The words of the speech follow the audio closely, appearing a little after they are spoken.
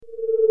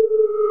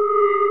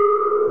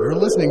You're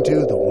listening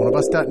to the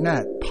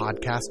OneOfUs.net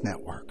podcast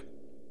network.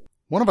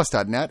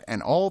 OneOfUs.net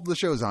and all of the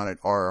shows on it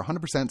are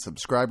 100%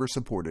 subscriber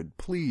supported.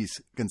 Please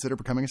consider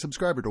becoming a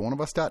subscriber to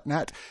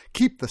OneOfUs.net.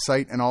 Keep the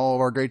site and all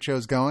of our great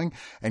shows going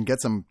and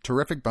get some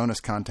terrific bonus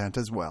content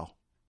as well.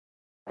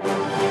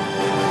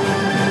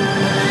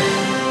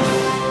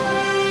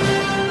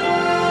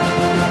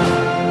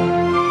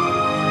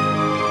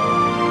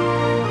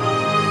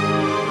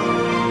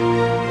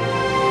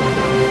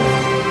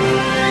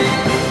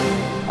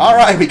 All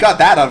right, we got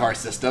that out of our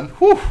system.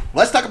 Whew.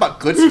 Let's talk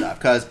about good stuff,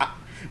 because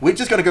we're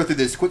just going to go through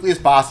this as quickly as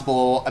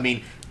possible. I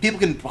mean,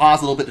 people can pause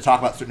a little bit to talk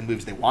about certain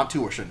movies they want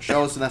to or certain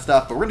shows and that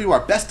stuff, but we're going to do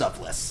our best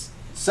of lists.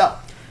 So,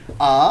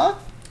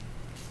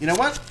 you know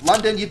what?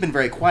 London, you've been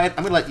very quiet.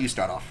 I'm going to let you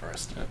start off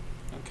first.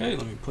 Okay,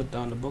 let me put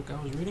down the book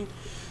I was reading.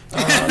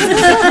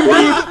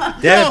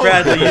 Damn it,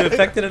 Bradley, you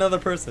affected another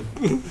person.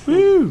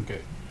 Okay.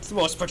 It's the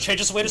most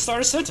pretentious way to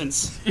start a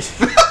sentence.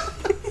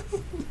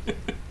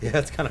 Yeah,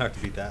 it's kind of hard to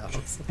beat that.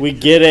 We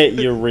get it,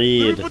 you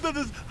read. Put down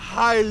this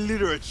high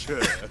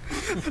literature.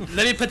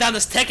 Let me put down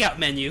this takeout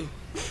menu.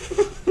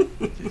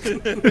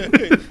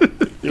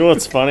 You know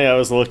what's funny? I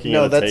was looking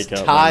at a that's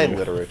takeout Thai menu.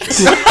 literature.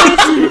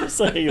 You were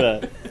saying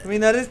that. I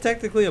mean, that is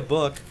technically a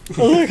book.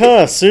 I was like,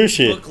 huh,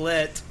 sushi.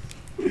 Booklet.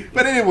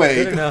 But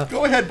anyway, Good enough.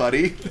 go ahead,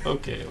 buddy.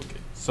 Okay.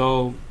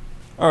 So,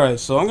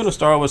 alright, so I'm going to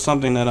start with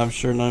something that I'm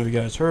sure none of you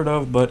guys heard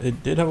of, but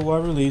it did have a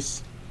wide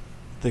release.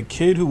 The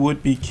Kid Who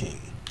Would Be King.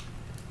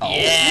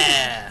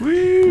 Yeah.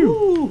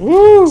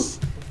 Woo!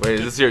 Wait,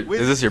 is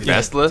this your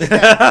best list?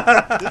 This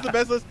is the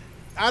best list.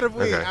 Out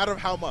of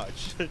how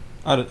much?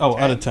 Out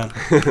of 10.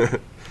 Okay.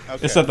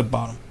 It's at the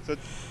bottom. So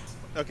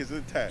it's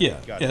 10. Yeah,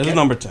 Got yeah, it. it's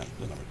number 10.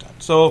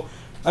 So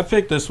I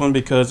picked this one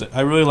because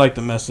I really like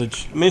the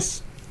message. I mean,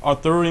 it's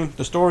Arthurian.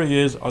 The story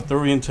is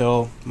Arthurian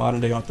tale,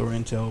 modern day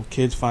Arthurian tale.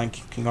 Kids find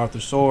King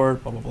Arthur's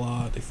sword, blah blah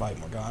blah. They fight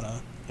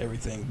Morgana,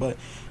 everything. But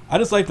I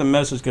just like the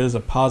message because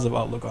it's a positive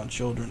outlook on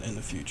children in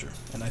the future,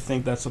 and I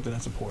think that's something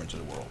that's important to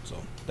the world. So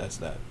that's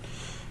that.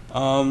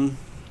 I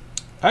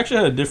actually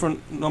had a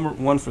different number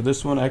one for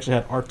this one. I actually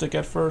had Arctic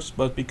at first,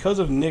 but because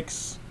of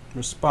Nick's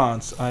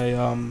response,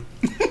 I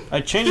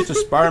changed it to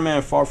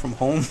Spider-Man: Far From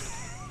Home.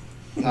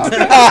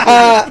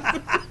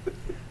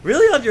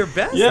 Really, on your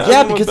best?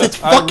 Yeah, because it's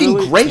fucking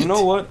great. You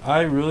know what?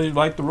 I really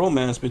liked the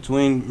romance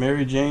between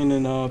Mary Jane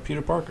and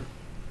Peter Parker.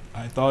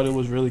 I thought it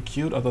was really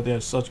cute. I thought they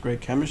had such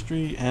great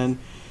chemistry, and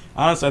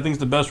honestly, I think it's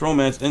the best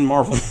romance in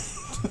Marvel.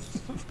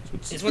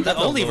 It's one of the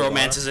only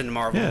romances in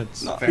Marvel. Yeah,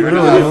 it's Fair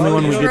literally enough. the only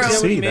one we get to Remember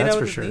see, when you made that's out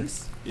for with sure.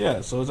 Denise?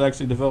 Yeah, so it's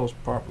actually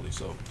developed properly.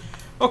 So,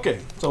 okay,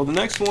 so the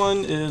next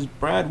one is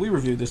Brad. We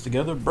reviewed this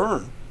together.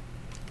 Burn.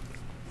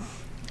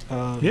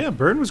 Yeah,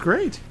 Burn was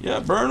great. Yeah,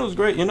 Burn was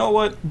great. You know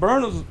what?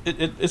 Burn was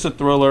it's a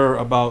thriller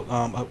about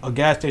a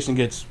gas station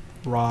gets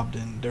robbed,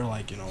 and they're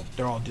like,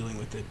 they're all dealing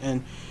with it,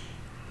 and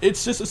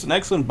it's an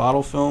excellent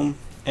bottle film.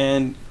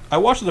 And I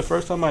watched it the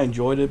first time, I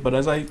enjoyed it, but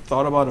as I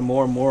thought about it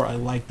more and more, I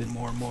liked it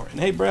more and more. And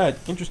hey, Brad,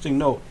 interesting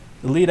note: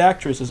 the lead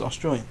actress is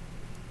Australian.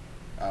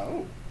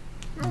 Oh.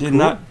 Did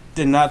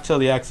not tell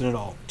the accent at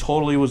all.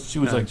 Totally was. She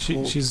was like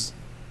she's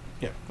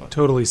yeah. Go ahead.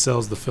 totally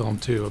sells the film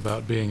too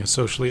about being a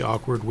socially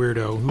awkward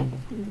weirdo who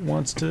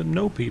wants to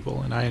know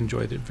people, and I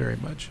enjoyed it very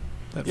much.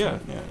 That Yeah,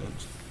 film. yeah.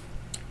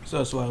 So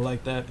that's why I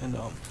like that. And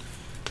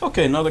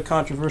okay, another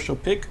controversial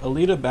pick: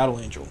 Alita: Battle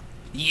Angel.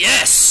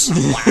 Yes.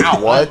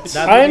 Wow. What?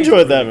 I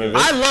enjoyed that movie.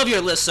 I love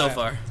your list so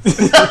far.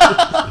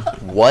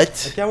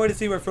 What? I can't wait to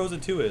see where Frozen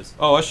 2 is.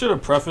 Oh, I should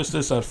have prefaced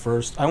this at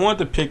first. I wanted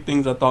to pick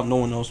things I thought no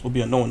one else would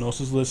be on no one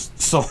else's list,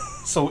 so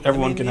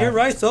everyone can You're have.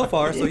 right so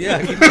far, so yeah.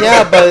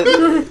 Yeah, but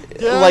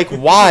like,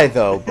 why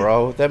though,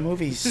 bro? That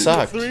movie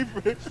sucked.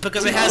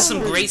 Because it has some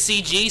great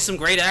CG, some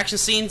great action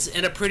scenes,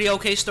 and a pretty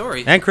okay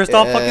story. And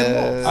Christoph fucking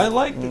Waltz. I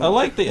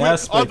like the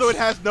aspects. Although it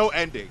has no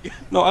ending.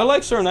 No, I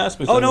like certain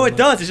aspects. Oh, of no, it. it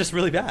does. It's just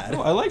really bad.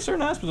 No, I like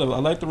certain aspects of it. I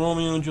like the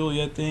Romeo and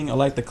Juliet thing. I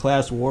like the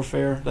class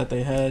warfare that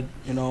they had,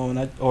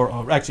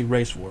 or actually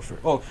race warfare.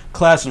 Oh,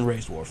 class and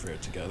race warfare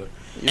together.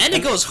 And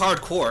it goes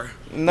hardcore.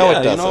 No, yeah,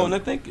 it doesn't. and I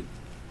think.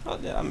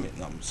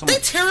 They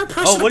tear a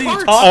person Oh, what are you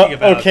apart. talking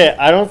about? Okay,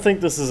 I don't think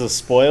this is a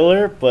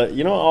spoiler, but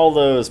you know all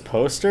those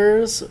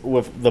posters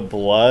with the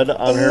blood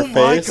on her Oh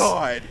my face?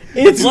 god.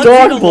 It's Blood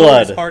dog Scene alone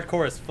blood. is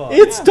hardcore as fuck.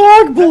 It's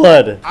dog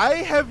blood. I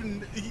have,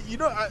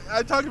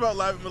 I talked about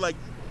live, but like,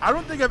 I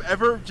don't think I've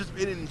ever just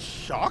been in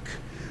shock.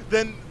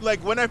 Then,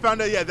 like, when I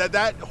found out,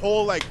 that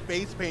whole like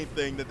face paint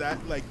thing,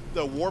 that like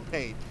the war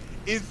paint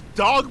is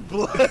dog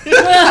blood.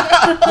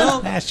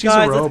 Well, She's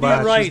guys, a let's be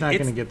robot. right. She's not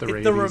It's going to get the it's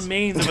rabies. the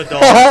remains of a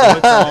dog. So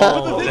it's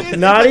all... The thing is,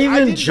 Not like, I even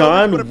didn't know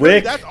John this, but apparently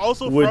Wick that's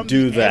also would from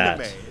do the that.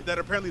 anime, that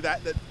apparently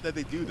that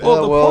they do that.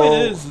 Well, the well,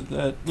 point is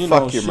that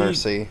fuck your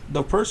mercy.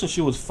 the person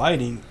she was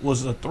fighting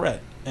was a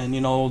threat, and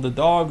the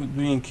dog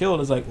being killed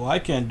is like, well, I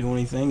can't do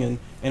anything, and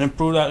it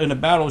proved out in the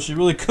battle she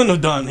really couldn't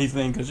have done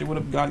anything because she would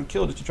have gotten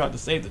killed if she tried to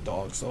save the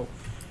dog. So,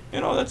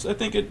 I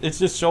think it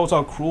just shows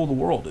how cruel the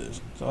world is.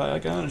 So I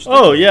can understand.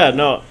 Oh, yeah,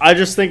 no. I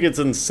just think it's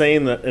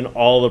insane that in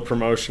all the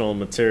promotional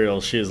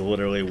material, she is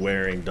literally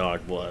wearing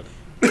dog blood.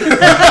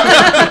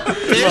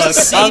 There's there's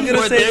a I'm scene gonna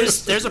where say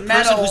there's a person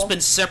Metal. who's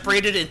been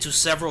separated into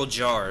several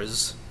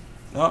jars.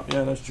 Oh,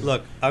 yeah, that's true.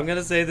 Look, I'm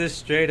gonna say this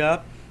straight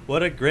up.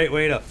 What a great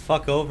way to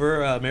fuck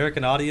over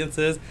American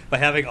audiences by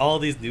having all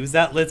these news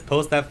outlets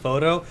post that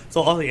photo,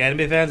 so all the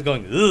anime fans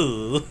going,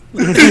 ooh.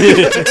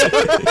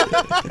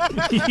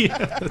 Yeah,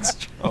 that's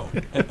true. Oh,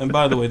 and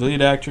by the way, the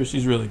lead actress,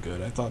 she's really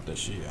good. I thought that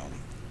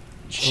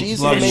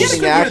She's Love an it. amazing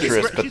She's actress,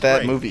 great. but She's that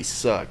great. movie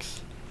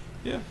sucks.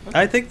 yeah.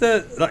 I think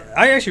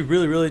I actually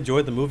really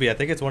enjoyed the movie. I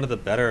think it's one of the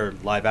better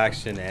live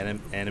action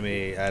anime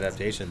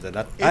adaptations, and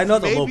I know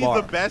the low maybe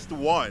bar. the best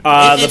one.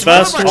 The It's one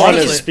of best our one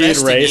honestly is Speed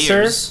best in Racer.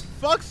 years.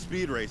 Fuck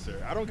Speed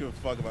Racer. I don't give a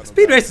fuck about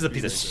Speed no Racer's a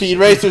goddamn piece of Speed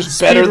Racer's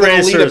better than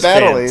Racer Alita is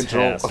Battle Angel.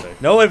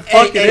 fantastic. No, it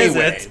fucking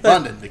Anyway, isn't.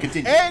 London, they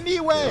continue.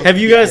 Anyway. Have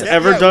you guys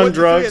ever done what'd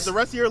you say drugs? at the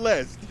rest of your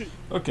list.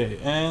 Okay,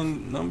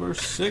 and number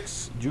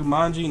 6,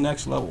 Jumanji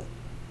Next Level.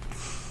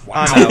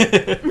 I'm out.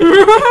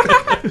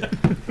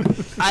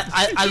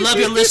 I love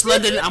your list,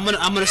 London. I'm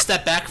gonna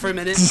step back for a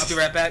minute. I'll be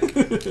right back.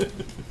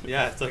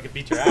 Yeah, so I can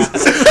beat your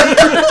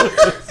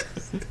ass.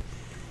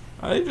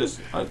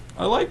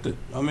 I liked it.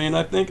 I mean,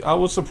 I think I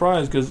was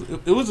surprised because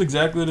it was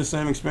exactly the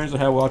same experience I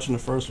had watching the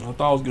first one. I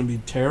thought it was going to be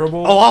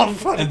terrible. Oh, I'm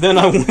funny. And then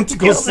I went to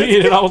go see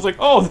it, and I was like,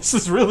 oh, this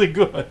is really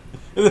good.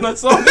 And then I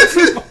saw this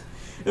one.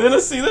 And then I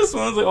see this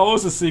one. I was like, oh,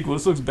 it's a sequel.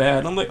 This looks bad.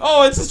 And I'm like,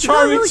 oh, it's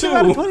charming Really too. came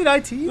out in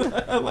 2019.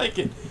 I like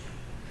it.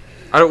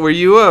 Were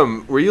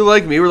you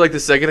like me? Where like the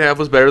second half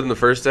was better than the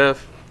first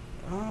half?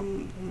 Let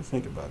me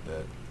think about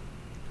that.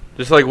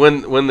 Just like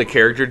when the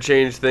character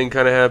change thing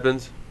kind of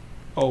happens.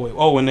 Oh wait.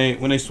 Oh, when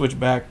they switch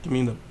back, you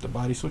mean the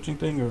body switching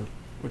thing, or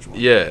which one?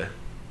 Yeah.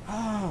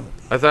 Ah,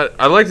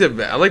 I liked it.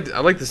 I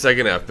liked the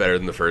second half better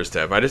than the first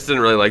half. I just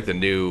didn't really like the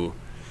new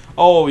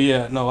oh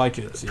yeah. No, I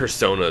could see.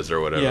 personas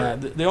or whatever. Yeah,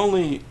 the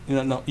only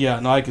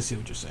I can see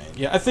what you're saying.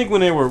 Yeah, I think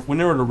when they were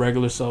the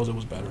regular cells, it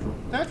was better.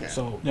 Okay.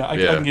 So yeah, I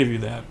Yeah. can give you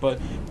that.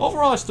 But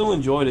overall, I still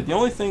enjoyed it. The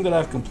only thing that I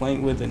have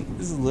complaint with, and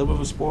this is a little bit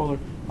of a spoiler,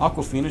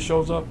 Aquafina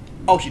shows up,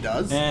 Oh, she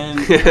does? and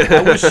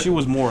I wish she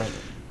was more in it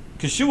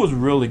because she was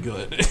really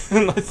good,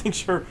 and I think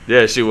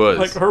Yeah, she was.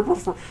 like her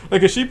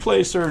if she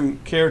plays certain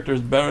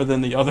characters better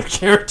than the other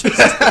characters.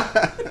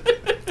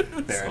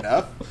 Fair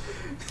enough.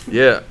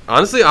 Yeah,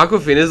 honestly,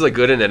 Aquafina is like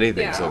good in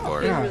anything Yeah, so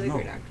far. she's a Yeah, really no.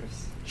 great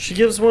actress. She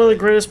gives one of the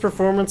greatest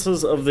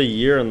performances of the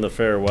year in The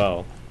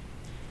Farewell.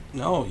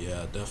 No,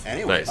 yeah, definitely.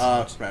 Anyway,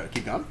 Nice. right,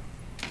 keep going.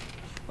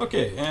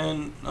 Okay,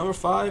 and number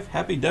 5,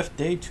 Happy Death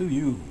Day to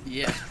You.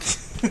 Yeah.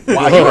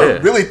 Wow, you were Yeah.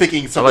 really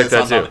picking something like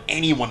that that's not too. on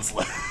anyone's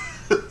list.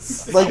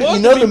 Like, I want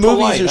you know, to the be movies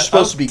polite. are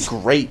supposed to be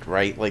great,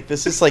 right? Like,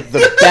 this is like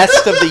the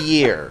best of the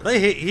year.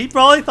 He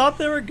probably thought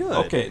they were good.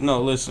 Okay,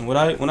 no, listen. When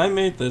I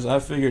made this, I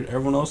figured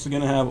everyone else is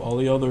gonna have all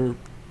the other.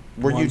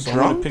 Were you ones, so I'm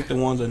drunk? gonna pick the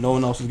ones that no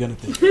one else is gonna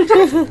think.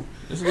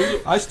 So,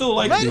 I still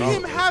like Let these.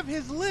 him have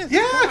his list.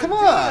 Yeah, God come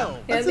on.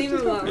 damn. Yeah, leave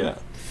him alone. Yeah.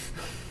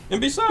 And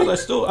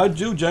besides, I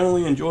do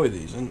generally enjoy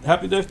these. And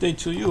Happy Death Day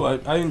to You,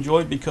 I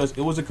enjoyed because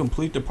it was a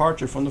complete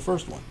departure from the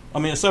first one. I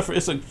mean, except for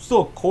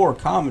still a core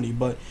comedy,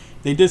 but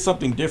they did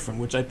something different,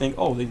 which I think,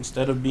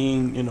 instead of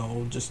being,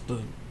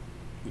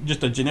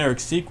 just a generic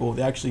sequel,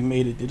 they actually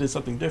they did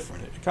something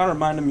different. It kind of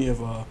reminded me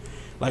of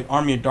like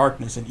Army of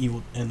Darkness and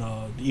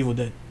the Evil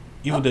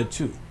Dead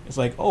 2. It's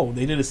like,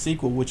 they did a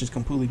sequel which is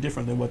completely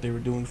different than what they were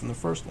doing from the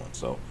first one.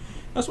 So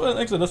that's what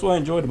I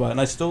enjoyed about it.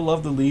 And I still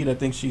love the lead. I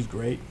think she's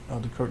great.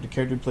 The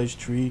character who plays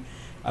Tree.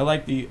 I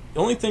like the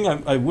only thing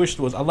I wished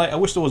was I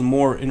wish there was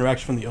more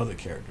interaction from the other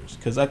characters,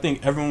 because I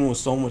think everyone was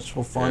so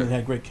fun and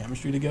had great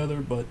chemistry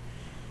together. But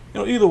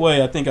either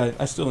way, I think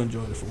I still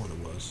enjoyed it for what it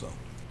was. So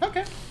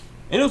Okay.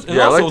 and it was, and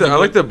Yeah, also I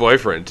like the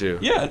boyfriend too.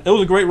 Yeah, it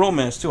was a great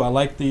romance too. I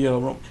like the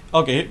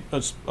okay.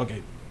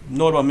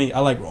 Know about me? I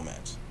like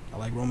romance. I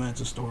like romance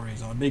and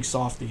stories. I'm a big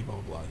softie. Blah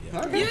blah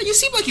blah. Yeah. Yeah, you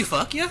seem like you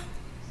fuck, yeah.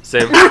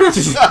 Same.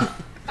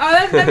 Oh,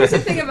 that makes me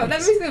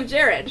think of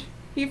Jared.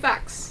 He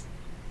fucks.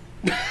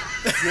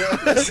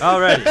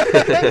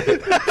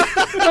 Alrighty.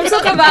 From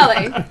Silicon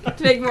Valley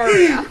to make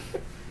Maria.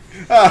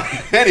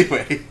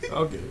 Anyway.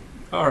 Okay.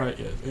 All right.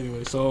 Yes.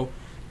 Anyway, so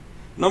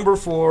number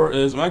 4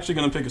 is I'm actually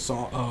gonna pick a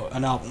song,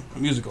 an album, a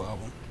musical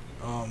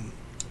album.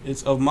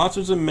 It's of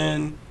Monsters and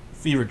Men,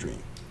 Fever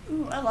Dream.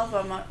 Ooh, I love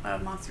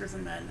Monsters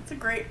and Men. It's a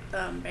great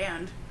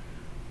band.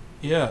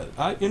 Yeah,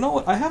 you know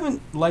what? I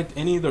haven't liked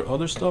any of their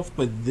other stuff,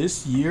 but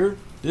this year,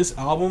 this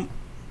album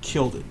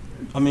killed it.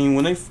 I mean,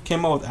 when they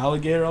came out with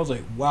Alligator, I was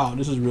like, wow,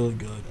 this is really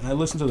good. And I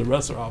listened to the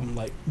rest of the album,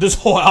 like, this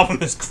whole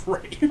album is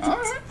great. All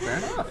right, fair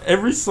enough.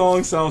 Every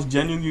song sounds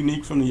genuinely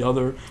unique from the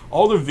other.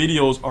 All their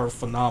videos are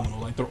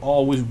phenomenal. Like, they're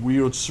always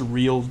weird,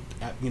 surreal,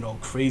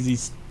 crazy,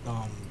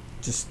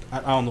 just, I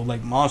don't know,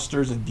 like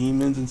monsters and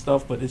demons and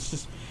stuff, but it's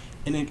just,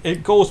 and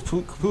it goes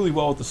completely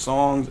well with the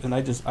songs, and I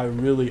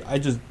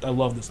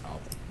love this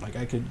album. Like,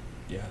 I could,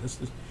 this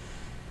is,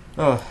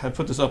 I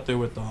put this up there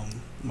with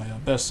my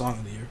best song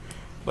of the year.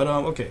 But,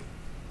 okay.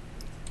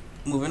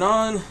 Moving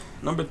on,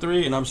 number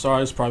 3, and I'm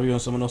sorry, it's probably on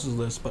someone else's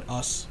list, but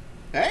Us.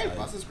 Hey,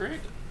 Us is great.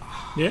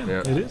 Yeah,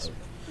 it is.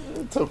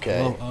 It's okay.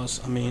 I love Us.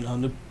 I mean,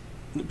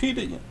 the P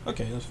did,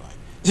 okay, that's fine.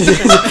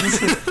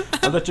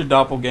 I let their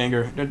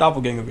doppelganger can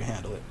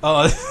handle it.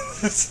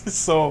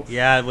 So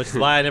yeah, which is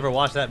why I never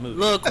watched that movie.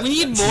 Look, we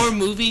need more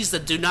movies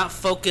that do not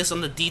focus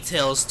on the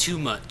details too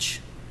much.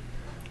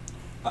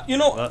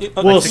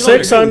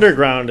 Six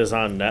Underground is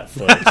on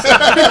Netflix.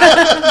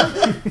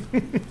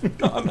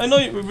 I know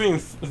you're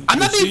being. I'm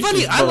not being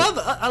funny. I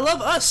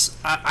love Us.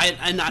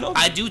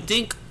 I do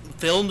think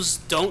films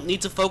don't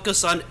need to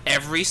focus on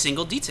every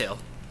single detail.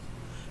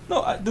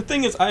 No, the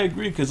thing is, I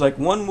agree because like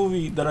one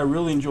movie that I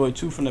really enjoyed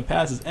too from the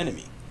past is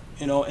Enemy.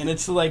 And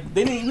it's like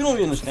we don't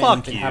even understand. Fuck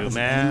anything you, happens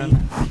man. in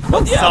Enemy.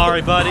 But,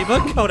 Sorry, buddy,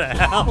 but go to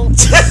hell.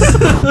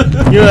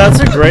 That's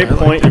a great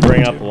point to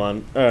bring up,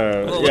 Lon. What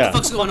the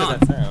fuck's going on?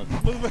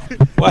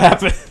 What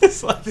happened? Did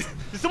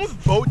someone's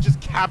boat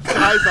just capsize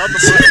on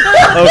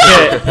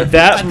the Okay,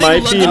 that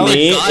might be London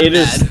me. got It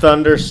is bad.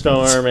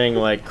 thunderstorming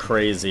like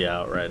crazy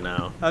out right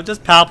now. I'm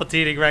just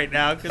palpitating right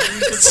now because you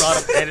just brought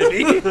up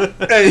Enemy.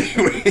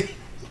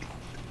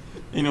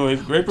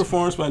 Anyways, great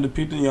performance by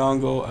Lupita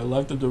Nyong'o. I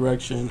liked the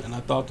direction, and I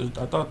thought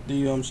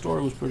the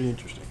story was pretty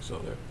interesting. So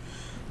there.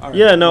 All right.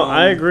 Yeah, no,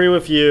 I agree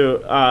with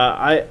you.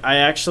 I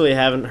actually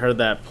haven't heard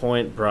that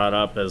point brought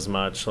up as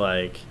much.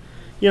 Like,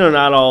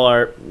 not all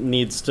art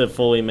needs to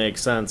fully make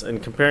sense.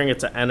 And comparing it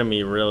to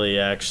Enemy really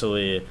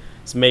actually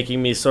is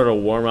making me sort of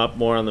warm up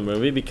more on the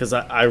movie because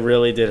I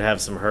really did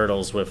have some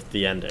hurdles with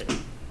the ending.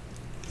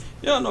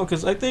 Yeah, no,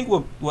 because I think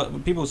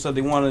what people said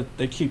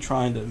they keep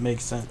trying to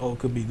make sense. Oh, it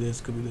could be this,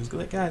 could be this.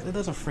 Like, guys, it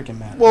doesn't freaking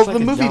matter. Well, It's like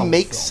the a movie John Wick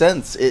makes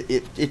film. sense.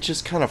 It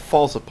just kind of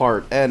falls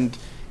apart, and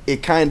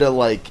it kind of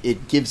like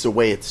it gives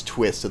away its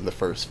twist in the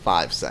first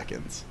 5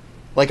 seconds.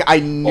 Like I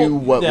knew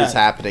what was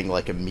happening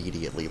like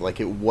immediately.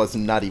 Like it was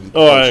not even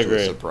close to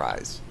a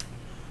surprise.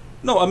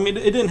 No, I mean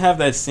it didn't have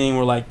that scene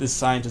where like this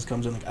scientist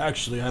comes in like,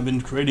 actually, I've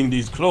been creating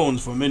these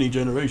clones for many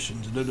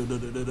generations, or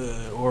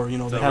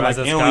they have like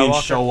aliens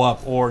show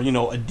up, or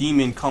a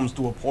demon comes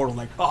through a portal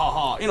like, ha ha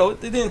ha.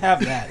 It didn't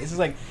have that. It's just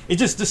like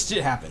this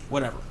shit happened,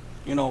 whatever.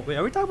 Wait,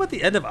 are we talking about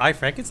the end of I,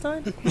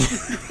 Frankenstein?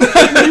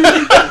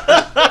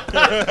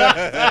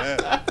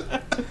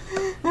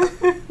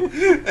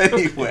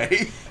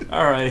 Anyway.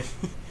 All right.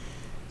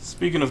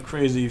 Speaking of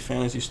crazy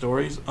fantasy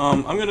stories,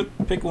 I'm gonna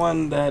pick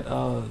one that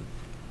I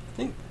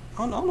think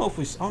I don't know if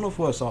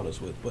who I saw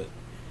this with, but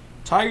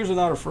Tigers Are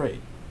Not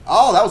Afraid.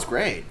 Oh, that was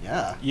great.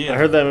 Yeah. I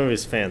heard that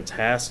movie's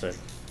fantastic.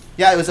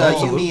 Yeah, it was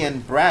you, me,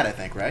 and Brad, I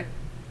think, right?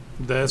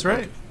 That's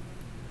right.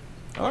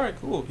 All right,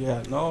 cool.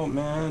 Yeah, no,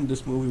 man,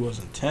 this movie was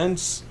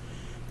intense.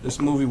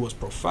 This movie was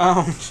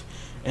profound,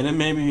 and it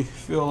made me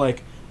feel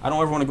like I don't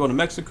ever want to go to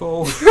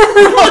Mexico.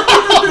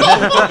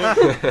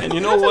 And you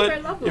know what?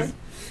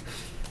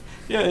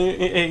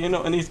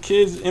 And these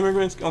kids,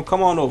 immigrants,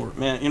 come on over,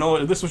 man.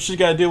 This is what you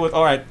got to deal with.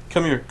 All right,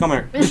 come here.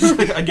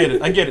 I get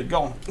it.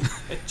 Go on.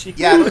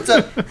 Yeah,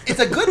 it's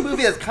a good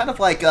movie. That's kind of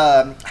like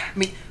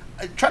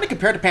trying to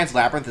compare it to Pan's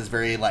Labyrinth is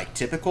very like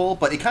typical,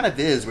 but it kind of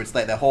is where it's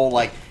like the whole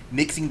like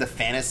mixing the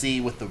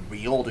fantasy with the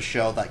real to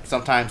show like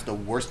sometimes the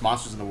worst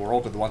monsters in the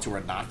world are the ones who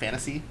are not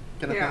fantasy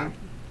kind of thing.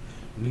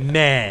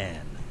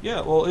 Man. Yeah,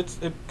 well,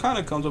 it kind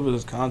of comes up with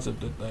this concept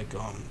that like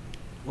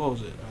what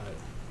was it?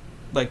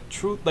 Like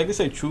truth, like they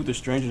say, truth is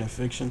stranger than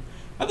fiction.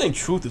 I think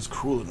truth is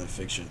cooler than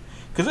fiction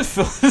because it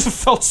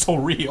felt so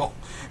real.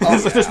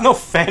 Like, there's no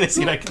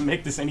fantasy that can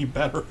make this any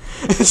better.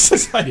 It's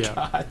just like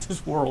God,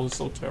 this world is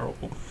so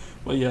terrible.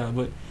 But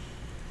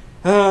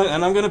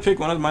and I'm gonna pick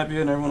one that might be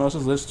on everyone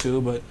else's list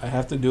too, but I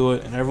have to do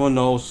it, and everyone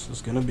knows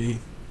it's gonna be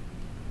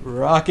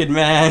Rocket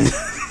Man.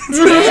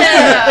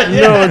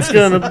 No, it's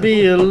gonna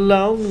be a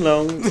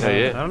long time.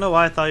 I don't know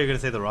why I thought you were gonna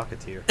say The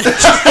Rocketeer.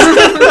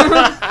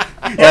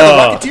 Yeah,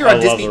 The Rocketeer on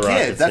Disney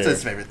Kids. That's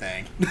his favorite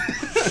thing.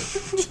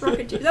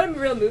 Rocketeer. Is that a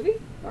real movie?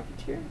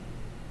 Rocketeer?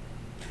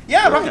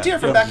 Yeah,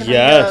 Rocketeer from back in the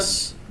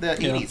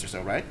 80s or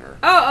so, right?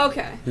 Oh,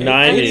 okay.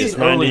 90s,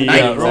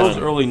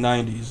 early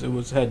 90s.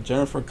 It had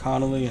Jennifer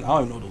Connelly, and I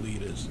don't even know who the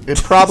lead is.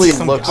 It probably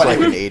looks like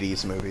an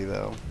 80s movie,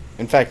 though.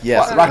 In fact,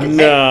 yes.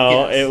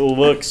 No, it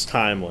looks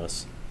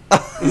timeless.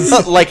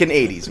 Like an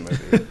 80s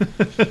movie.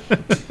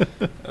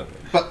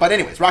 But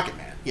anyways, Rocket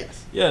Man,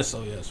 yes. Yes,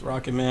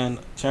 Rocket Man.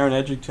 Taron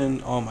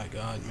Egerton, oh my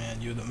God,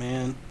 man, you're the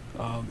man.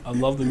 I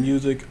love the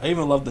music. I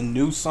even love the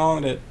new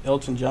song that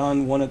Elton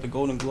John won at the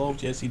Golden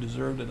Globes. Yes, he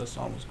deserved it. That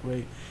song was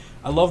great.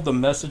 I love the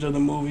message of the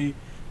movie.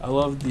 I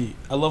love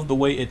the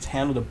way it's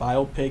handled a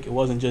biopic. It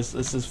wasn't just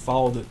let's just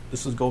go with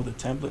the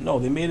template. No,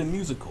 they made a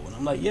musical, and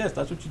I'm like, yes,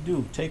 that's what you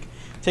do. Take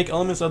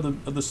elements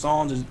of the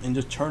songs and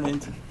just turn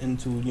it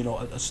into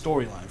a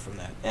storyline from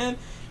that. And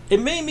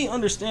it made me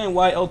understand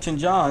why Elton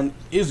John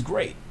is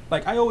great.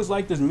 Like I always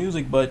liked his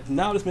music, but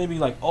now this made me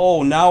like,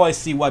 oh, now I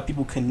see why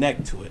people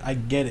connect to it. I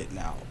get it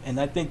now, and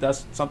I think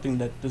that's something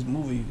that this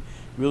movie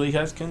really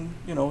it can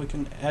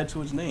add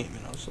to its name.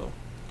 So.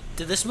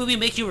 Did this movie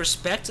make you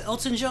respect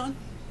Elton John?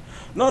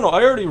 No,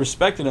 I already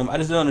respected him. I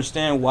just didn't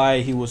understand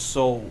why he was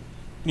so,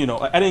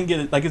 I didn't get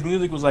it. Like his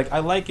music was like, I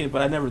like it,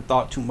 but I never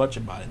thought too much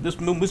about it. This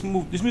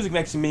music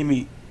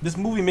actually this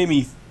movie made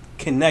me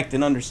connect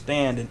and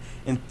understand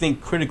and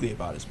think critically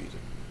about his music.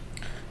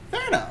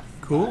 Fair enough.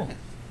 Cool.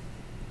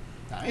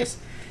 Nice.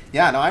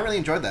 Yeah, no, I really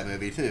enjoyed that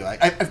movie too.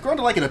 I've grown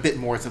to like it a bit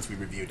more since we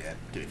reviewed it,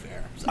 to be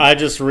fair. So. I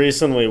just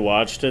recently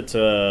watched it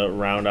to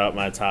round out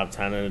my top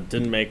 10, and it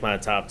didn't make my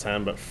top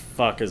 10, but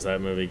fuck is that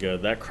movie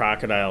good. That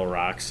Crocodile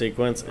Rock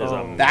sequence is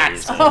amazing.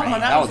 That's great.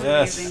 That was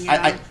amazing.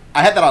 Yeah.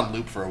 I had that on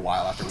loop for a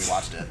while after we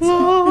watched it.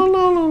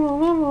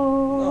 No,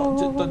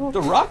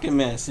 the Rocket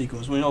Man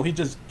sequence, you know, you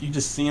just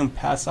see him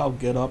pass out,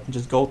 get up, and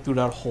just go through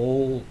that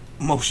whole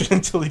motion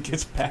until he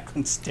gets back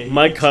on stage.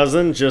 My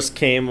cousin just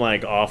came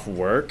like off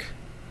work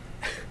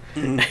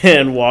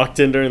and walked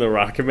in during the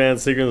Rocket Man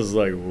sequence. Was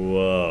like,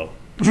 whoa.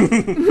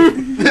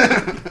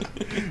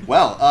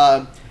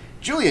 Well,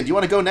 Julian, do you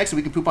want to go next and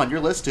we can poop on your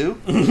list too?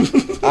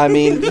 I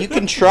mean, you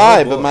can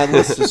try, but my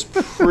list is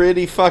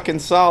pretty fucking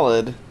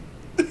solid.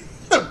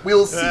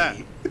 We'll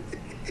see.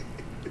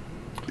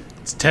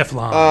 It's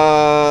Teflon.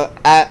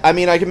 I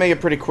mean, I can make it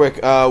pretty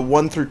quick.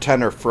 1 through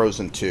 10 are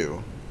Frozen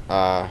 2.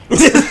 Yeah.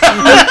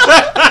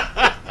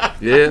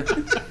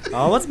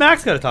 Oh, what's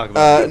Max got to talk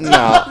about? No.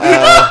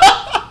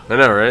 I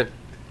know, right?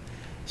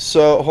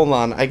 So, hold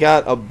on. I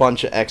got a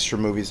bunch of extra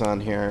movies on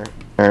here.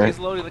 It's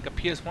loaded like a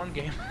PS1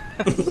 game.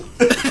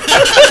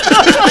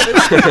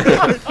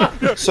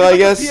 So I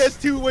guess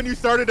PS2 when you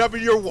started up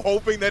and you're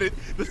hoping that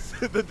this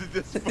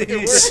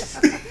works.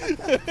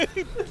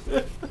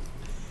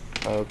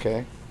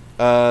 Okay.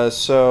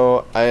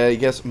 So I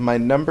guess my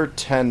number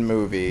 10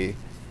 movie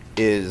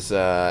is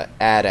Ad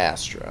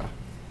Astra.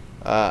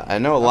 I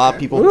know a lot of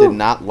people did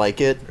not like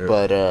it,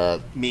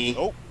 but me.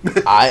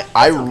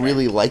 I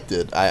really liked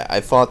it. I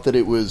thought that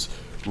it was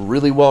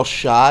really well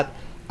shot.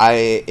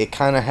 It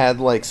kind of had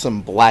like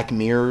some Black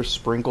Mirror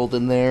sprinkled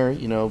in there,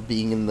 you know,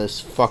 being in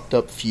this fucked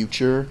up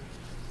future,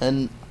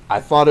 and I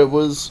thought it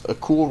was a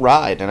cool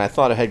ride, and I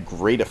thought it had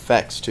great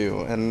effects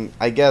too. And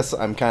I guess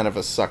I'm kind of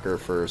a sucker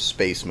for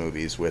space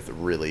movies with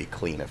really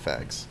clean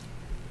effects.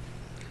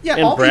 Yeah,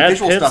 and Brad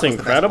Pitt's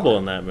incredible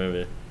in that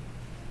movie.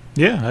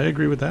 Yeah, I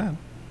agree with that.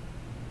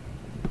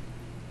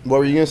 What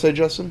were you gonna say,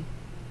 Justin?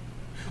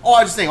 Oh,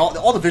 I was just saying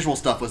all the visual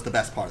stuff was the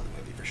best part of the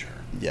movie for sure.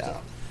 Yeah. So.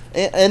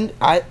 And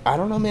I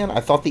don't know, man. I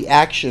thought the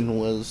action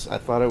was... I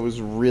thought it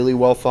was really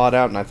well thought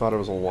out, and I thought it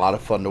was a lot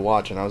of fun to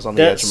watch, and I was on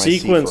the edge of my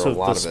seat for a lot of it. That sequence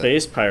with the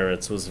space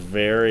pirates was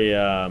very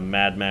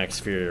Mad Max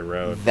Fury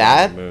Road.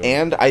 That,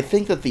 and I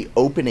think that the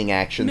opening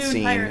action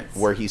scene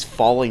where he's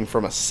falling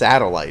from a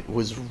satellite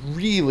was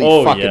really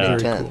fucking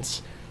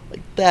intense. Cool.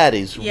 Like, that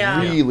is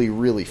really,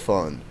 really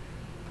fun.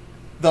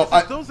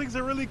 Those things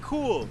are really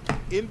cool.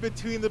 In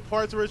between the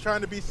parts where it's trying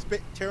to be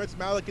Terrence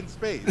Malick in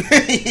space.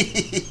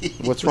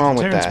 What's wrong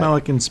with Terrence that?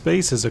 Malick in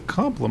space is a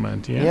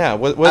compliment. Yeah. Yeah.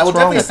 What's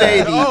wrong with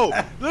that? Oh,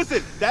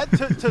 listen. That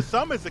to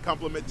some is a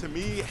compliment. To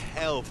me,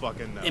 hell,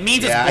 fucking no. It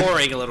means it's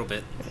boring a little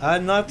bit.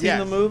 I've not seen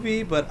the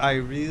movie, but I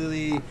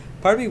really.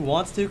 Part of me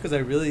wants to because I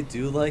really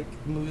do like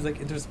movies like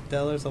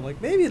Interstellar. So I'm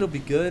like, maybe it'll be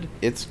good.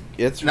 It's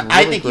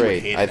really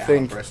great. I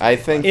think it's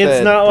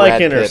that not Brad like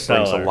Pitt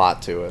Interstellar. brings a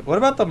lot to it. What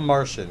about The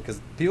Martian? Because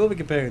people have been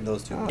comparing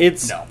those two.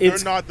 They're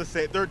not the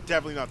same. They're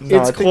definitely not the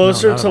same. It's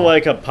closer to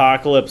like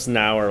Apocalypse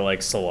Now or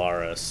like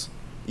Solaris.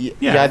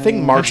 Yeah, I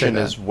think Martian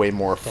is way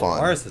more fun.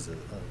 Solaris is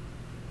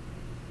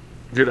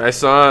Dude, I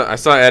saw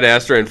Ad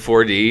Astra in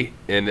 4D,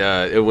 and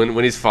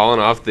when he's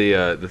falling off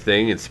the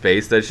thing in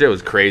space, that shit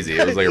was crazy.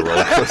 It was like a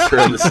roller coaster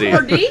on the seat.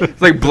 4D?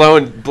 It's like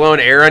blowing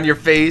air on your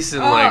face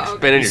and like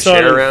spinning your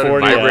chair around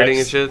and vibrating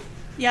and shit.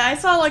 Yeah, I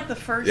saw like the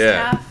first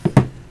half.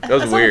 That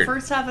was weird. The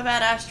first half of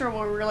Ad Astra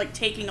where we were like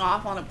taking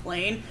off on a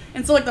plane,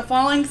 and so like the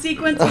falling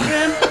sequence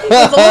again was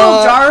a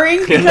little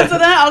jarring because of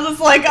that. I was just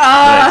like,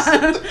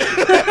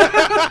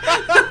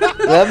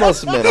 That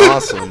must have been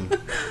awesome.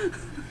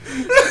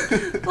 A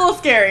little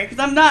scary because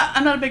I'm not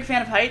a big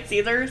fan of heights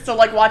either. So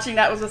like watching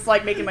that was just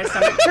like making my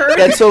stomach turn.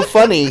 That's so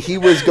funny. He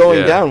was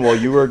going down while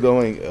you were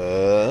going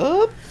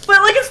up.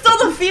 But like it's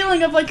still the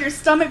feeling of like your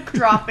stomach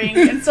dropping,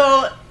 and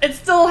so it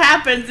still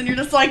happens, and you're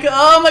just like,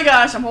 oh my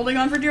gosh, I'm holding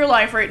on for dear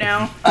life right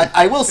now.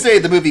 I will say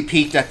the movie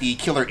peaked at the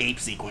killer ape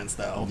sequence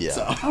though. Yeah.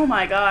 So. Oh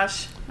my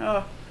gosh.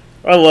 Oh.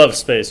 I love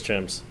space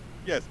chimps.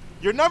 Yes,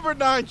 you're number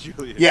 9,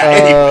 Julian. Yeah.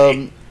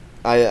 Anyway.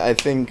 I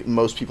think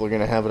most people are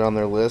going to have it on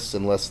their list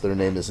unless their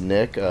name is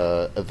Nick.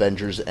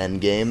 Avengers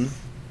Endgame.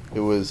 It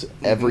was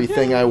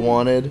everything I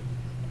wanted.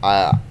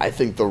 I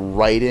think the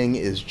writing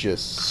is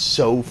just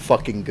so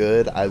fucking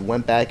good. I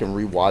went back and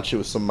rewatched it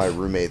with some of my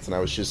roommates, and I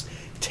was just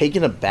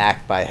taken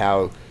aback by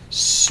how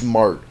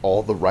smart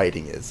all the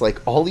writing is.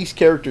 Like, all these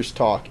characters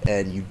talk,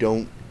 and you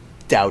don't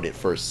doubt it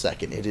for a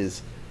second.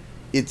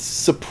 It's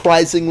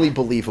surprisingly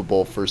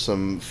believable for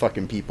some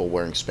fucking people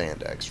wearing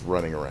spandex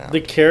running around. The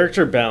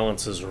character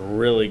balance is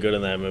really good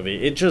in that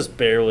movie. It just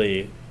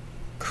barely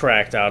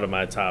cracked out of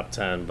my top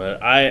 10,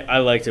 but I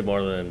liked it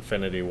more than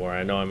Infinity War.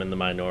 I know I'm in the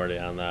minority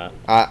on that.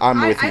 I'm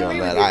with you on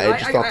that. I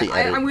just thought the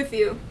edit... I'm with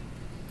you.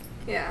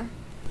 Yeah.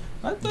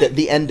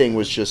 The ending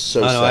was just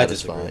so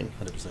satisfying.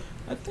 100%.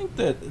 I think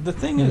that the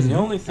thing is, the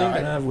only thing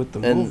that I have with the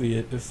movie,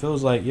 it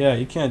feels like,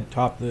 you can't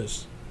top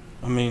this.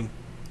 I mean,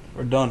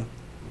 we're done.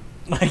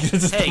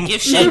 Hey, give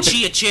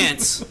Shang-Chi a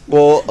chance.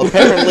 Well,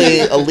 apparently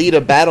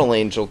Alita Battle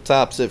Angel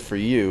tops it for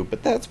you,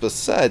 but that's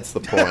besides the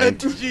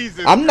point.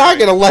 Jesus I'm not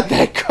gonna let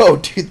that go,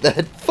 dude.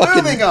 That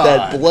fucking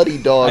that bloody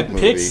dog I movie.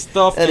 picked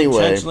stuff anyway,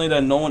 intentionally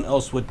that no one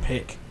else would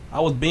pick. I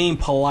was being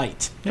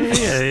polite.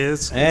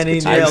 And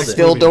he I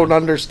still don't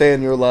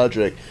understand your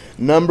logic.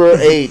 Number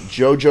 8,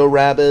 Jojo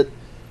Rabbit.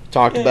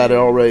 Talked about it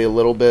already a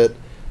little bit.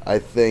 I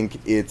think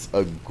it's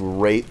a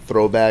great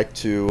throwback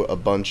to a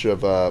bunch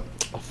of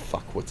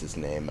what's his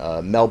name?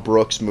 Mel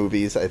Brooks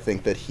movies. I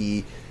think that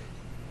he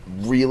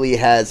really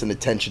has an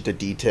attention to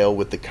detail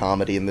with the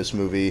comedy in this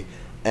movie,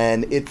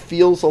 and it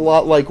feels a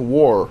lot like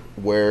War,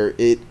 where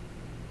it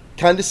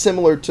kind of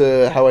similar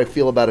to how I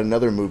feel about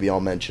another movie I'll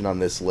mention on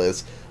this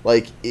list.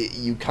 Like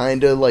you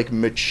kind of like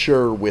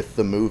mature with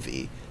the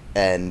movie,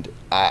 and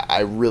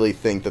I really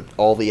think that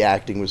all the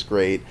acting was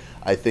great.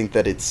 I think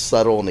that it's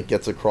subtle and it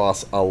gets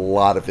across a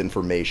lot of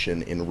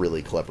information in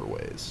really clever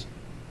ways.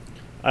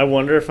 I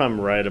wonder if I'm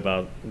right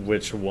about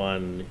which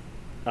one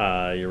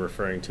you're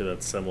referring to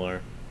that's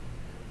similar.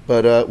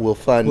 But we'll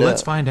find out.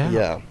 Let's find out.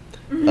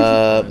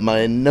 Yeah.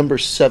 My number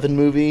 7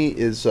 movie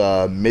is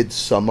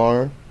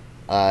Midsommar.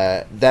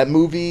 That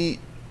movie,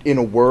 in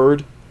a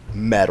word,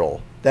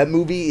 metal. That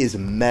movie is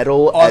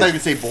metal I thought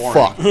as you were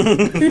gonna say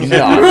boring. fuck.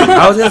 No.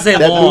 I was gonna say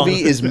that long.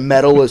 movie is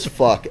metal as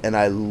fuck, and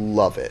I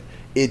love it.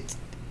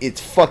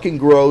 It's fucking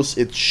gross.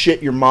 It's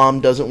shit your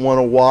mom doesn't want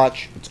to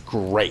watch. It's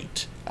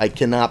great. I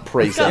cannot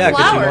praise got that. Yeah,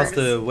 because she flowers. wants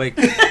to wake.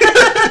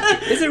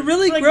 Is it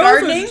really Like gross?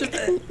 gardening? Or is it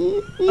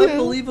just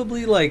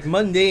unbelievably like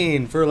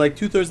mundane for like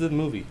 2/3 of the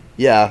movie?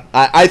 Yeah,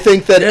 I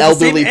think that It has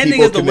the same elderly ending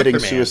people as The committing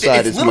Wicker Man. suicide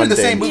It's is literally mundane.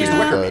 the same movie as The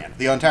Wicker but- Man,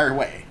 the entire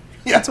way.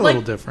 Yeah. That's a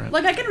little different.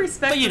 Like I can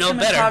respect But you the know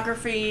better.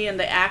 cinematography and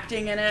the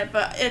acting in it,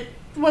 but it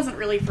wasn't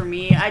really for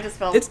me. I just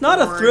felt It's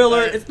not a bored,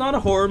 thriller. but- It's not a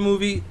horror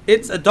movie.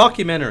 It's a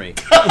documentary.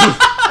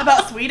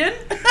 about Sweden.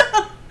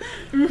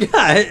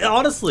 Yeah,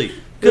 honestly.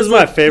 This is my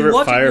like, you favorite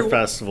watch it, fire you're-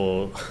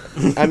 festival.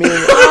 I mean,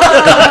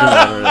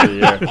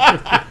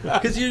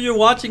 Because you're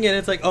watching it, and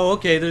it's like, oh,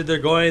 okay, they're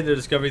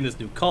discovering this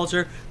new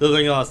culture, they're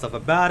learning a lot of stuff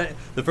about it.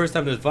 The first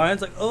time there's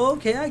violence, like, oh,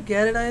 okay, I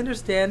get it, I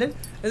understand it.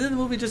 And then the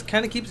movie just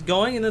kind of keeps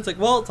going, and it's like,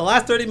 well, it's the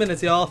last 30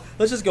 minutes, y'all.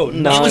 Let's just go.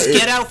 No, It was it-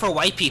 Get Out for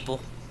white people.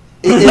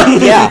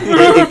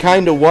 it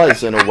kind of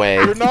was in a way.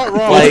 You're not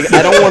wrong. Like,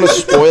 I don't want to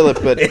spoil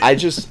it, but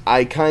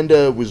I kind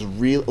of was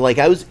real. Like,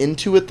 I was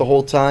into it the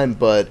whole time,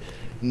 but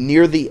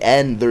near the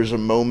end, there's a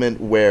moment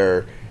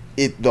where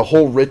the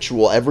whole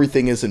ritual,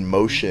 everything is in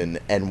motion,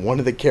 and one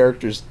of the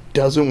characters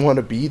doesn't want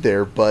to be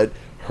there, but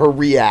her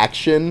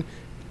reaction,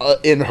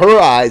 in her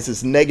eyes,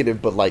 is negative.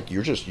 But like,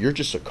 you're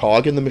just a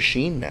cog in the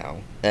machine now,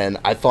 and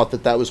I thought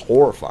that was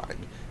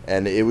horrifying.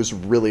 And it was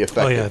really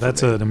effective. Oh yeah, for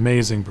that's me. an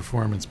amazing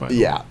performance by the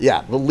way.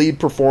 Yeah. The lead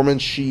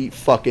performance, she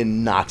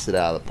fucking knocks it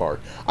out of the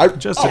park.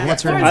 Justin,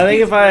 what's her name? I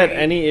think if I had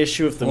any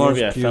issue with the Florence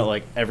movie, I Pugh. felt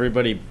like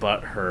everybody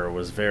but her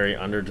was very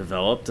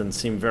underdeveloped and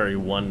seemed very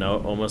one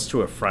note, almost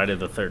to a Friday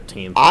the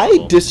 13th. I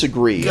level.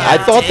 disagree. God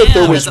I thought that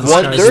there damn, was that's a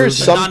one. lot of There is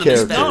some anonymous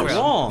characters. background.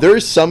 Wrong.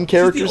 There's some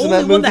characters in only that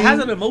one movie that has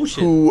an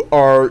emotion. who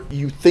are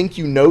you think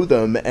you know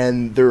them,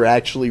 and they're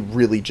actually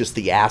really just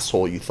the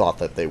asshole you thought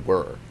that they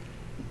were.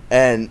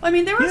 And I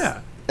mean, there was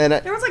and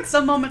there was like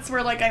some moments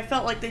where like I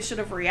felt like they should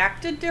have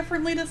reacted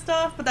differently to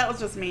stuff, but that was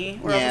just me.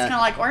 Where I was Yeah. just kind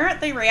of like, why aren't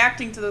they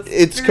reacting to this?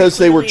 it's very because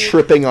they were clearly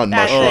tripping on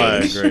bad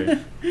mushrooms. Oh, I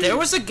agree. There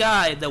was a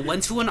guy that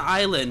went to an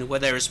island where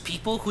there was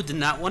people who did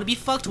not want to be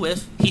fucked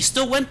with. He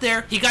still went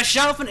there. He got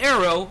shot with an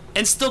arrow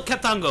and still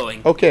kept on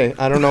going. Okay,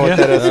 I don't know what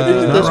that has to do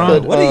with not this, wrong.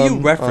 but What are you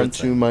on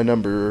referencing? to my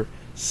number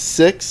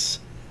 6,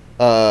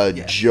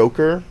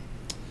 Joker.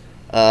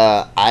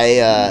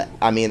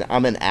 I mean,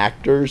 I'm an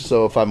actor,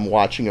 so if I'm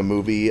watching a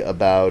movie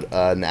about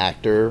an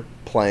actor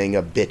playing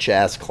a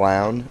bitch-ass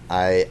clown,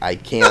 I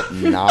can't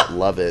not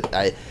love it.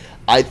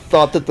 I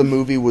thought that the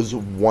movie was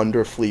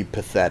wonderfully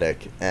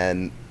pathetic,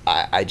 and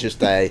I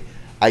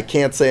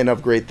can't say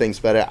enough great things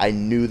about it. I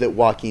knew that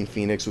Joaquin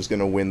Phoenix was going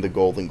to win the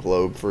Golden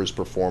Globe for his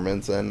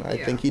performance, and I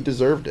think he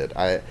deserved it.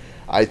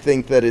 I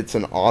think that it's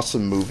an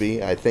awesome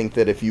movie. I think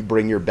that if you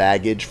bring your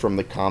baggage from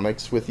the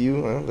comics with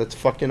you, well, that's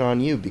fucking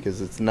on you,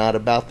 because it's not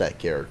about that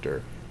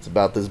character. It's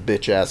about this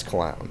bitch-ass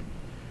clown.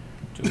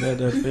 Too bad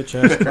that bitch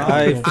ass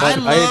clown. I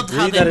loved agree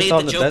how that they it's made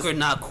on the the Joker best-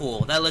 not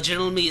cool. That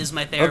legitimately is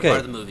my favorite Okay.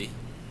 part of the movie.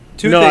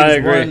 Two No, things. I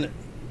agree. One,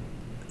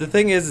 the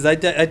thing is I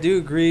do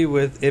agree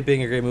with it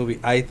being a great movie.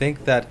 I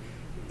think that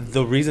one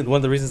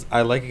of the reasons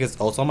I like it is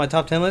also on my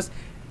top 10 list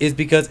is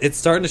because it's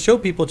starting to show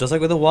people, just like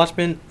with the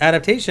Watchmen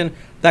adaptation,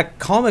 that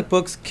comic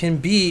books can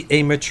be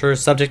a mature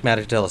subject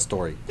matter to tell a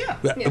story. Yeah.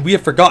 We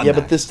have forgotten Yeah,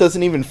 that. but this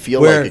doesn't even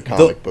feel Where like a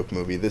comic book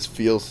movie. This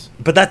feels...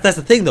 But that's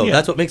the thing, though. Yeah.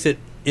 That's what makes it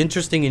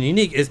interesting and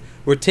unique is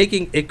we're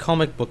taking a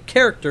comic book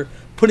character,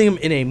 putting him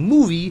in a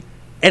movie,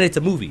 and it's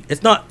a movie.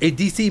 It's not a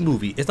DC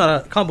movie. It's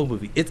not a comic book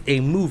movie. It's a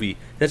movie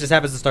that just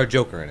happens to star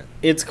Joker in it.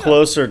 It's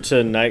closer to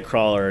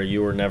Nightcrawler,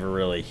 You Were Never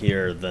Really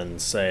Here, than,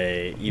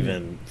 say,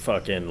 even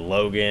fucking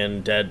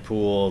Logan,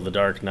 Deadpool, The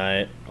Dark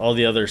Knight, all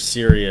the other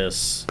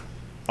serious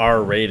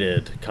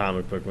R-rated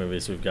comic book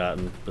movies we've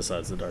gotten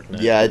besides The Dark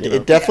Knight. Yeah,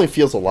 it definitely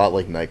feels a lot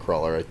like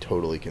Nightcrawler. I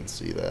totally can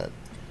see that.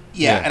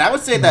 Yeah, and I would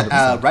say that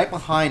right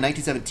behind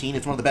 1917,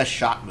 it's one of the best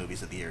shock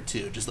movies of the year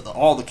too. Just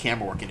all the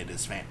camera work in it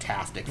is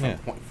fantastic.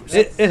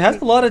 It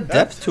has a lot of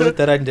depth to it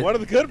that I did. One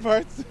of the good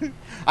parts.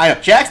 I know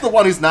Jack's the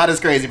one who's not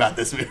as crazy about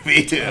this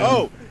movie too.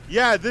 Oh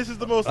yeah, this is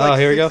the most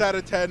here we 6 go. out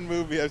of 10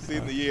 movie I've seen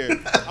in the year.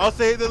 I'll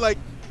say that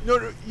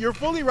you're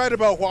fully right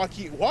about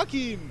Joaquin.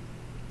 Joaquin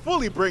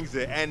fully brings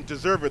it, and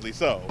deservedly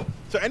so.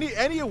 So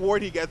any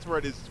award he gets for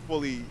it is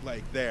fully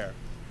there.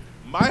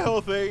 My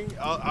whole thing,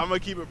 I'm gonna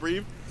keep it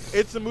brief.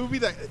 It's a movie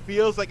that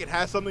feels like it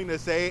has something to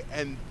say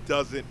and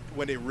doesn't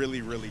when it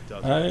really, really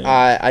doesn't.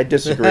 I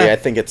disagree. I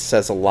think it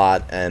says a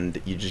lot,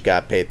 and you just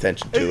gotta pay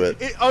attention to it.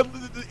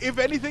 If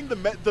anything,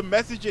 the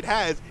message it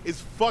has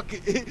is fuck.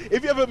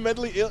 If you have a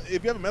mental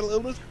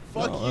illness,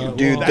 fuck you,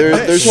 dude.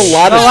 There's a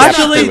lot of depth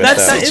to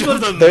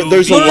it.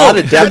 There's a lot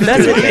of depth to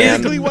it, man.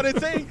 Basically, what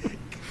it's saying.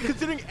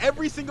 Considering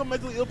every single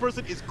mentally ill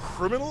person is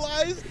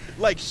criminalized,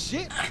 like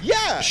shit,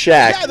 yeah.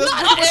 Shaq. Yeah,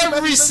 Not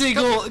every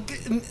single.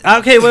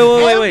 Okay,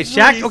 wait.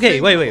 Shaq.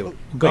 Okay, wait.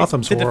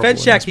 Gotham's to horrible defend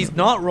in Shaq, this he's movie.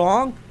 not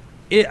wrong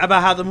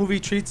about how the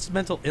movie treats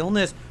mental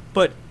illness.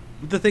 But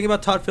the thing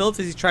about Todd Phillips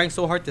is he's trying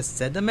so hard to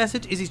send a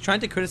message. Is he's trying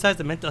to criticize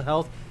the mental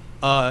health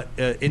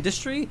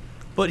industry,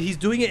 but he's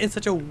doing it in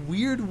such a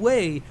weird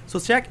way. So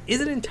Shaq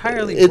isn't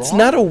entirely wrong. It's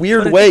not a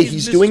weird way.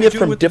 He's doing it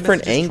from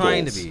different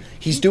angles.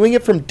 He's doing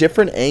it from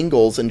different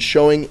angles and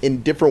showing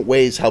in different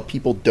ways how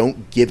people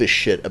don't give a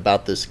shit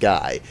about this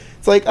guy.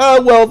 It's like,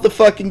 oh, well, the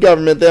fucking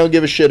government, they don't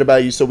give a shit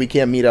about you, so we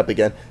can't meet up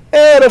again.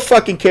 I don't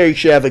fucking care you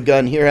should have a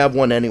gun. Here, have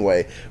one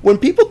anyway. When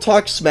people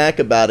talk smack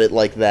about it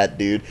like that,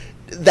 dude,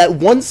 that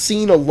one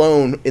scene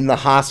alone in the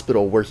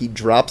hospital where he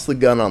drops the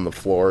gun on the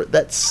floor,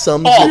 that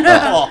sums it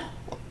up.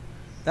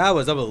 That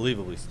was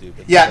unbelievably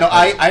stupid. Yeah, no,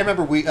 I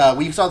remember we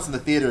saw this in the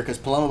theater because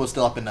Paloma was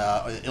still up in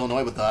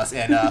Illinois with us,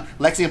 and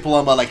Lexi and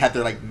Paloma had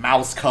their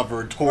mouths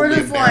covered, totally We're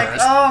just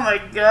embarrassed. oh my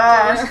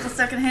gosh, the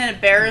secondhand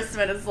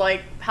embarrassment is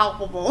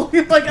palpable.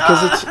 You're like,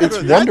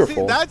 it's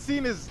wonderful. That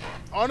scene is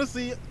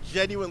honestly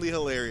genuinely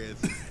hilarious,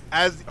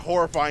 as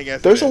horrifying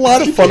as there's it a is.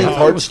 lot of funny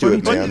parts to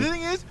it, But man. the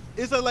thing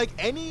is that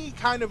any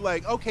kind of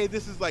okay,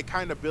 this is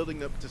kind of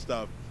building up to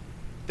stuff.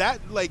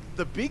 That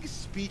the big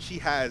speech he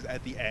has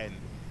at the end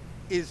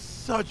is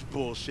such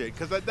bullshit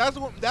because that's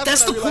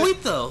the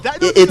point though.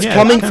 It's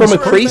coming from a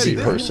crazy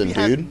person,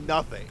 dude.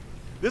 Nothing.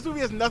 This movie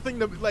has nothing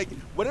to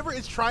whatever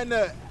it's trying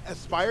to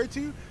aspire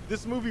to.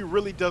 This movie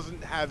really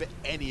doesn't have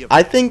any of it.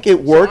 I think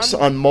it works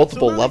on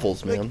multiple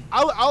levels, man.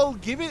 I'll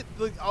give it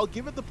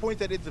the point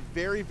that it's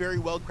very, very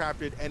well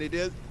crafted, and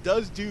it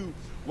does do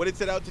what it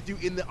set out to do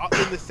in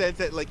the sense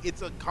that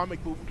it's a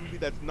comic book movie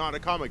that's not a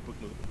comic book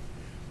movie.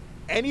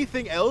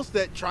 Anything else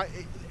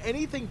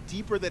anything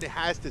deeper that it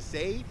has to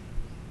say,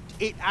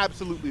 it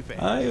absolutely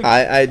fails.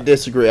 I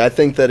disagree. I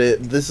think that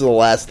this is the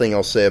last thing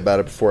I'll say about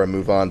it before I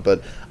move on,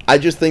 but I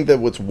just think that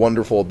what's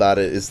wonderful about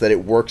it is that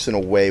it works in a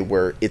way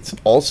where it's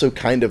also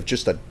kind of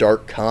just a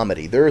dark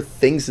comedy. There are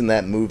things in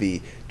that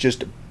movie,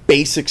 just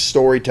basic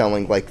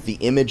storytelling, like the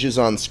images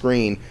on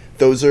screen,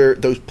 those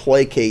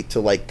placate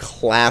to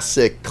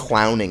classic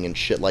clowning and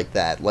shit like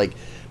that.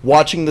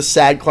 Watching the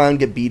sad clown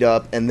get beat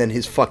up and then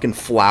his fucking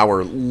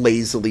flower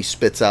lazily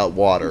spits out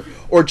water.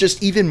 Or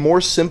just even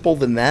more simple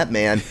than that,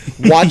 man,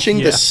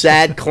 watching the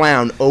sad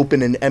clown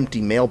open an empty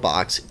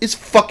mailbox is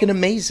fucking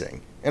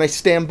amazing. And I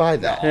stand by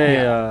that.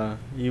 Hey,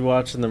 you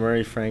watching the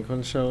Murray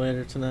Franklin show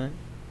later tonight?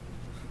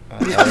 I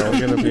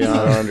don't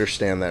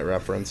understand that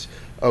reference.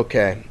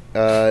 Okay,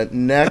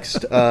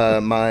 next,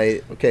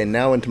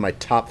 now into my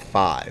top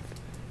 5.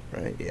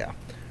 Right, yeah.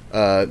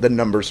 The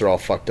numbers are all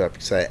fucked up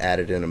because I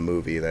added in a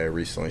movie that I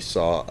recently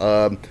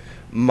saw.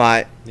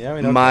 My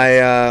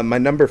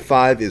number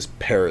 5 is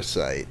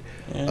Parasite.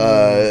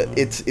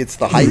 It's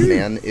the hype,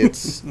 man.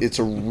 It's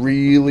a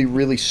really,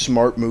 really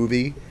smart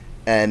movie,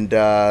 and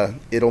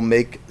it'll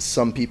make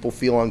some people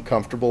feel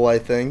uncomfortable. I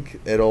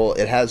think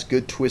it has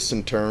good twists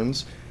and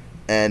turns,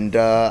 and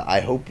I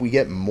hope we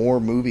get more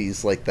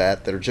movies like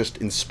that are just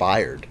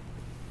inspired.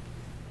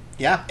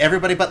 Yeah,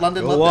 everybody but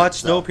London loved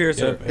watch it.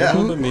 Snowpiercer. Yeah.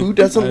 Who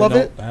doesn't love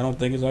it? I don't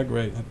think it's that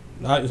great.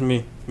 Not it's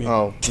me.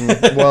 Oh,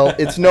 well,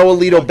 it's no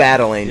Alito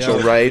Battle Angel,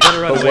 right?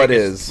 But what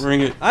is?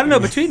 Bring it. I don't know.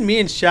 Between me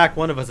and Shaq,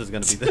 one of us is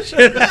gonna be the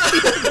shit.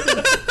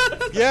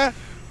 Yeah.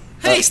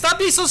 Hey, stop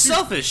being so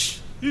selfish.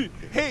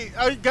 Hey,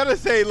 I gotta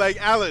say,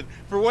 Alan,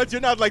 for once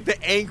you're not the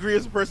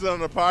angriest person on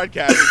the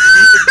podcast.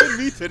 It's been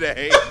me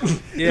today.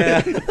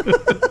 Yeah.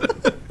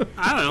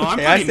 I don't know. I'm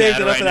I pretty saved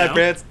mad it up right for that now.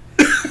 Bran.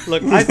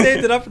 Look, I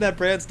saved it up for that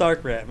Bran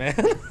Stark rant, man.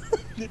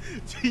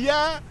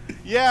 Yeah.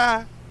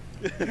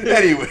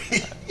 Anyway.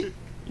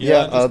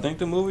 Yeah, I just think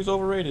the movie's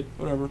overrated.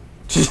 Whatever.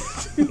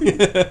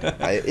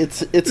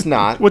 It's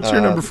not. What's your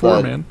number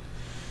 4, man?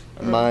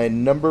 My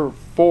number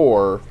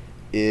 4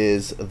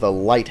 is The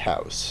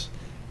Lighthouse.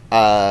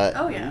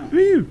 oh yeah.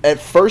 At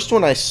first,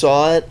 when I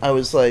saw it, I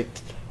was like,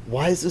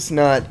 "Why is this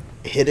not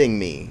hitting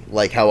me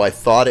like how I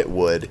thought it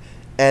would?"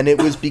 And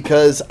it was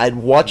because I'd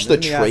watched the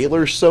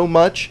trailer so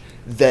much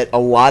that a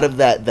lot of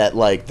that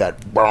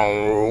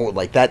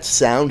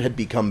sound had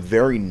become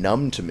very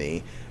numb to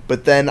me.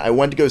 But then I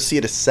went to go see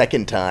it a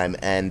second time,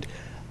 and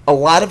a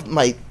lot of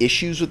my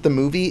issues with the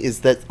movie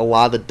is that a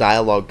lot of the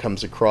dialogue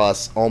comes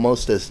across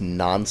almost as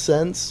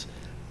nonsense,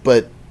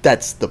 but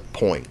that's the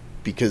point,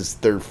 because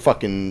they're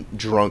fucking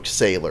drunk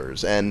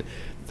sailors. And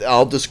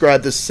I'll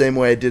describe this the same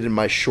way I did in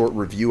my short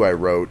review I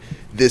wrote.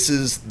 This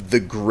is the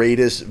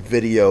greatest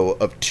video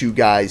of two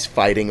guys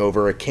fighting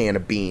over a can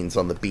of beans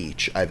on the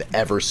beach I've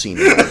ever seen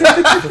in my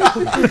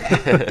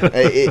life.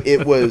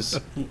 It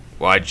was...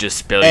 Why'd you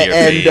spill your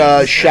beans?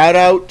 And shout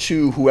out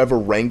to whoever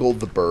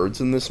wrangled the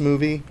birds in this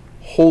movie.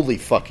 Holy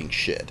fucking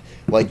shit.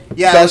 Like,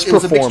 yeah, best it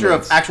was a performance. mixture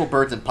of actual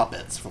birds and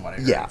puppets, from what I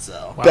heard. Yeah,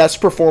 so. Best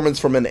performance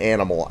from an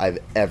animal I've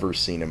ever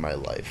seen in my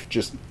life.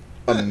 Just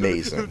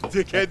amazing.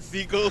 Dickhead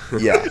seagull.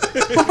 Yeah.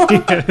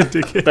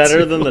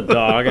 Better than the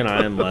dog in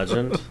I Am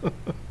Legend.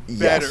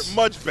 Better, Yes.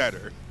 much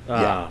better.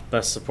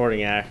 Best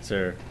supporting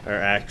actor or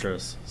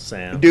actress,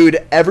 Sam.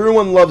 Dude,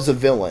 everyone loves a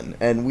villain,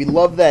 and we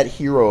love that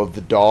hero of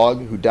the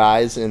dog who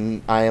dies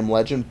in I Am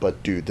Legend,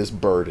 but dude, this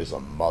bird is a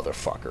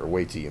motherfucker.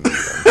 Wait till you meet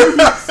him.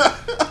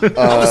 What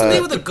was the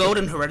name of the goat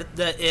in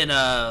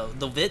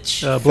The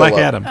Witch? Black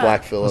Adam.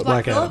 Black Phillip.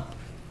 Black Adam.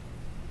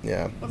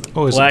 Yeah.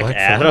 Oh, is Black it Black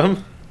Adam?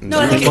 Phillip? No,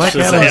 I think Black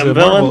it's Adam's Shazam a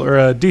villain? Marvel or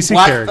a DC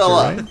Black character,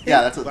 Phillip. right?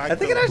 Yeah, that's what I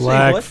think it actually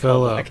Black was called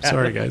Phillip. Black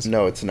Sorry, Adam. guys.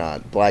 No, it's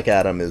not. Black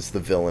Adam is the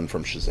villain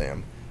from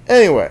Shazam.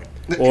 Anyway.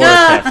 Or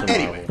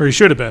Captain Marvel. Or he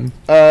should have been.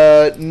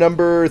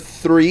 Number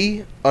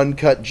 3,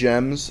 Uncut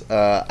Gems.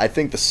 I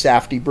think the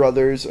Safdie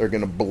brothers are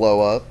going to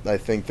blow up. I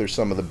think they're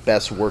some of the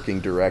best working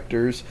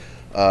directors.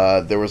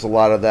 There was a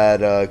lot of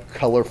that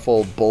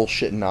colorful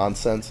bullshit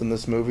nonsense in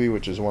this movie,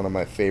 which is one of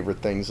my favorite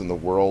things in the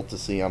world to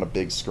see on a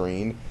big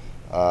screen.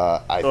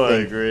 I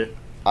agree.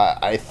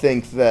 I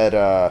think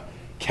that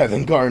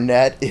Kevin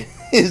Garnett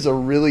is a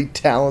really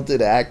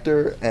talented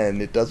actor,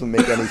 and it doesn't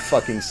make any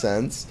fucking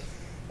sense.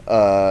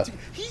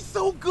 He's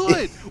so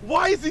good.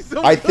 Why is he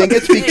so I good? think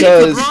it's Hey,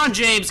 because... LeBron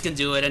James can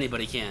do it.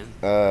 Anybody can.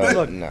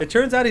 Look, no. it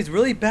turns out he's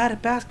really bad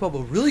at basketball,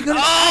 but really good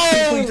at Oh!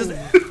 acting. So he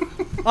just...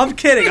 I'm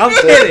kidding. I'm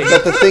kidding.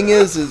 But the thing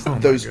is Oh my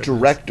those goodness.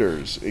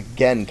 directors,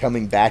 again,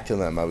 coming back to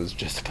them, I was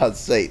just about to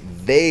say,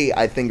 they,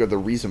 I think, are the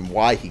reason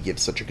why he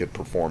gives such a good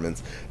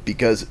performance,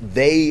 because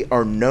they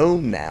are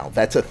known now.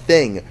 That's a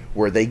thing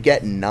where they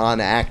get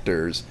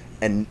non-actors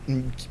and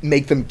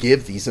make them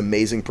give these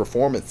amazing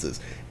performances.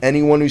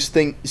 Anyone who's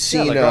seen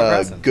like Rock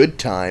Hudson. Good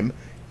Time,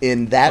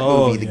 in that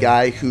Oh, movie, the yeah.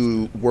 guy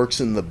who works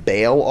in the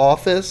bail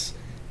office,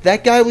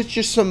 that guy was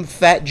just some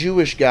fat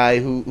Jewish guy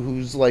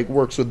who's like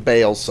works with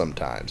bails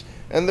sometimes.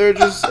 And they're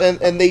just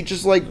and they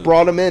just like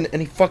brought him in,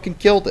 and he fucking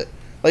killed it.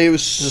 Like, it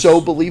was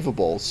so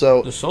believable.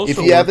 So The social if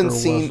you haven't worker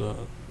seen, was,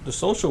 the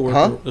social worker,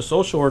 Huh? the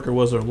social worker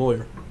was their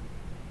lawyer.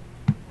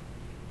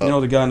 You know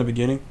the guy in the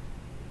beginning.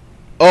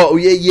 oh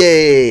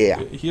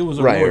yeah, He was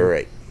a right, lawyer.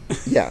 right,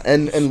 yeah,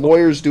 and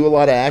lawyers do a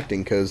lot of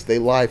acting because they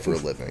lie for a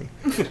living.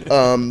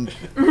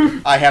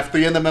 I have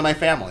 3 of them in my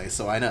family,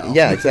 so I know.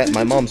 Yeah, exactly.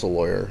 My mom's a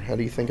lawyer. How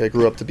do you think I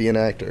grew up to be an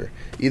actor?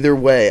 Either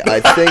way, I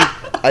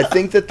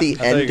think that the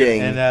thought you were gonna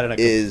ending end that in a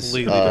is.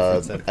 completely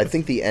different sentence. I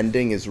think the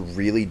ending is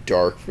really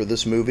dark for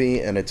this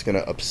movie, and it's gonna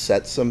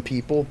upset some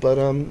people. But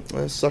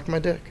suck my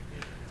dick.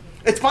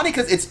 It's funny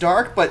because it's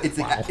dark, but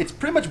it's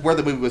pretty much where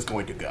the movie was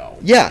going to go.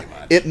 Yeah, pretty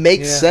much. it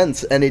makes Yeah.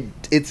 sense, and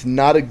it's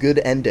not a good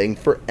ending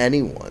for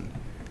anyone.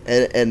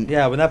 And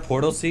Yeah, when that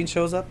portal scene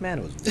shows up, man,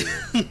 it was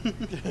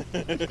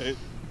weird.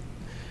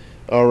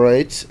 all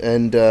right,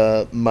 and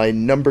my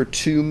number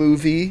 2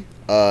 movie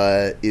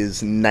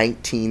is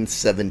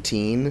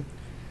 1917.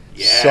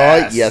 Saw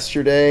it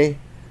yesterday.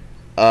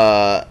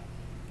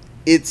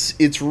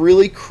 It's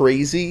really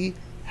crazy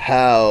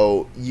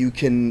how you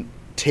can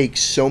take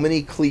so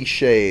many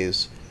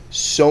cliches,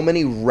 so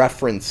many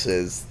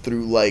references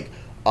through like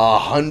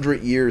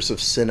 100 years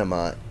of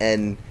cinema,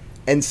 and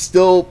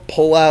still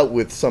pull out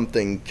with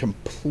something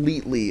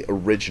completely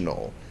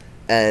original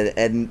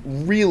and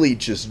really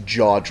just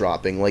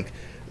jaw-dropping. Like,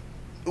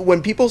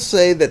 when people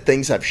say that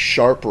things have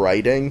sharp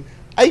writing,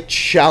 I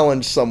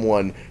challenge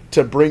someone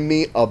to bring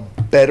me a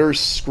better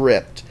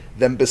script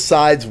than,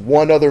 besides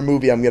one other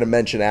movie I'm going to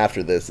mention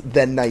after this,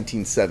 than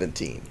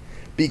 1917.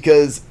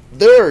 Because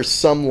there are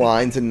some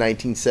lines in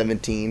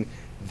 1917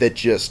 that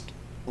just,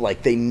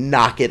 like, they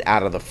knock it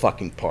out of the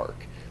fucking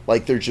park.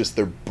 Like,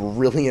 they're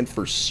brilliant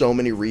for so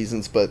many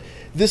reasons. But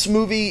this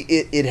movie,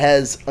 it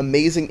has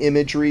amazing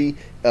imagery,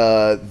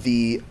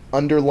 the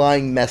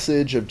underlying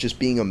message of just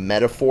being a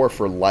metaphor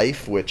for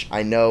life, which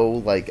I know,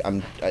 like,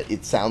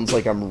 it sounds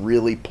like I'm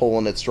really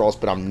pulling at straws,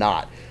 but I'm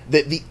not.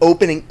 The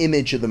opening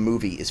image of the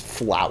movie is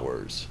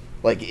flowers.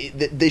 Like,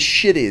 this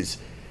shit is...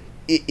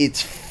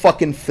 It's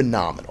fucking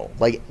phenomenal.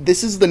 Like,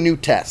 this is the new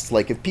test.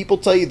 Like, if people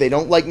tell you they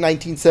don't like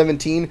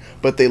 1917,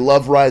 but they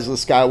love Rise of the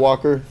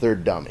Skywalker, they're a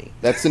dummy.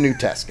 That's the new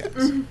test,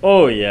 guys.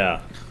 Oh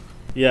yeah,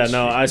 yeah.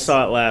 No, I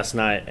saw it last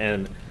night,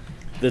 and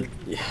the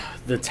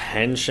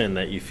tension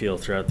that you feel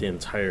throughout the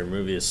entire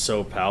movie is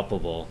so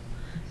palpable,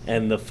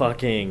 and the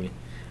fucking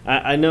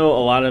I know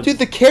a lot of Dude,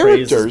 the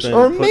praise has characters been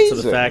are put to amazing.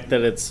 the fact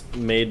that it's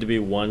made to be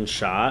one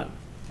shot,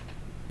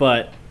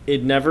 but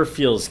it never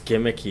feels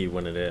gimmicky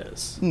when it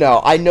is.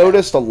 No, I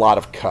noticed a lot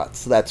of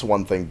cuts. That's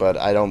one thing, but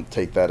I don't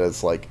take that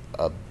as like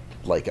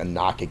a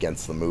knock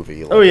against the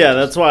movie. Like, Oh yeah,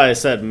 that's why I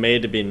said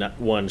made to be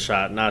one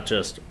shot, not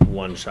just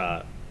one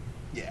shot.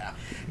 Yeah.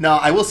 No,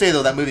 I will say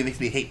though that movie makes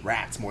me hate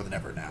rats more than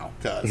ever now.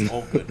 Cause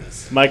oh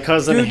goodness, My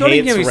cousin Dude, don't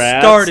even hates get me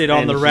rats. started on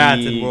and the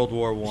rats he- in World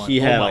War I. He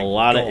Oh had my a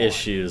lot of God.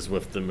 issues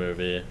with the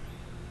movie,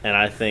 and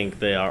I think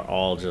they are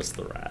all just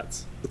the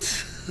rats.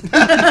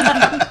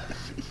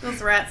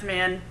 Those rats,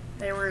 man.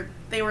 They were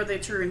the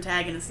true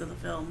antagonists of the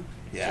film.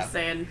 Yeah. Just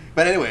saying.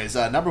 But anyways,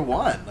 number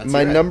one. Let's my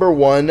hear it. number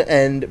one,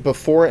 and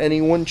before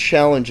anyone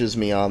challenges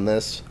me on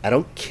this, I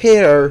don't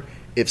care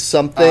if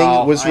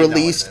something was I know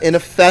released what it in a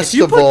is.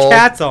 festival If you put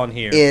cats on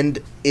here.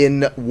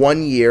 in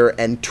 1 year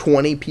and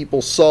 20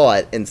 people saw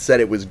it and said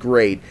it was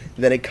great,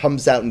 then it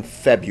comes out in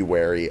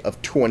February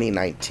of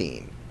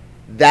 2019.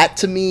 That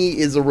to me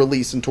is a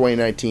release in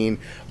 2019.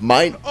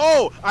 My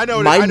I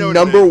know. my I know what it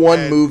number is. one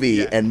And- movie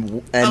yeah. and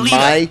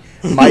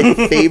Alita. my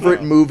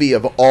favorite movie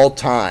of all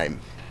time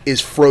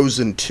is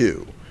Frozen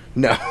 2.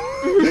 No.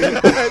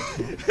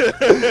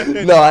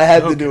 No, I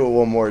had to do it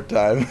one more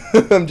time.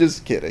 I'm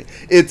just kidding.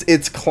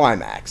 It's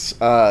Climax.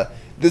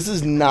 This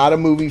is not a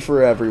movie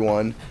for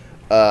everyone.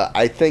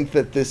 I think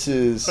that this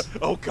is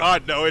Oh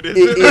God, no, it it-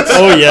 isn't. it's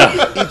Oh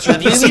yeah. it's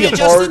Have you seen really it,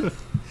 hard. Justin?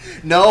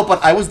 No,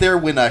 but I was there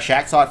when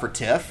Shaq saw it for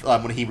TIFF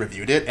when he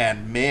reviewed it,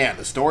 and man,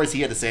 the stories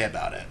he had to say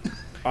about it.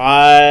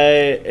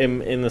 I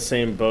am in the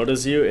same boat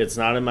as you. It's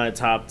not in my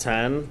top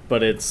 10,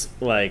 but it's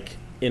like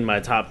in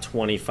my top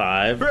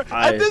 25.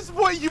 At this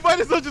point, you might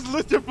as well just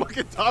list your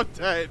fucking top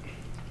 10.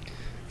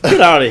 Get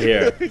out of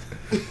here.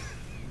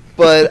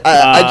 But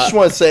I just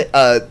want to say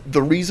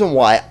the reason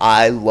why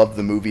I love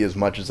the movie as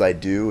much as I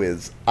do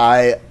is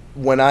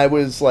when I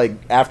was like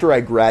after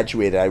I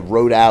graduated, I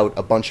wrote out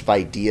a bunch of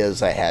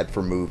ideas I had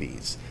for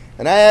movies.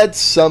 And I had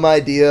some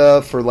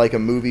idea for like a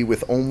movie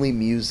with only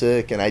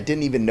music, and I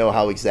didn't even know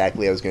how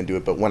exactly I was going to do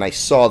it. But when I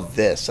saw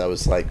this, I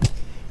was like,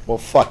 well,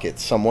 fuck it.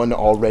 Someone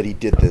already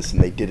did this,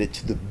 and they did it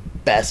to the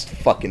best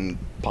fucking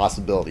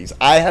possibilities.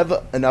 I have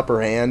an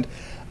upper hand.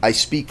 I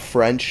speak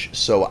French,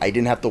 so I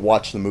didn't have to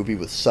watch the movie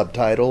with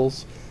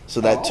subtitles.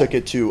 So that took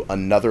it to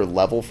another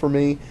level for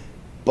me.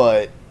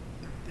 But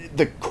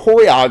the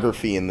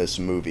choreography in this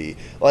movie,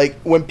 like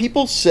when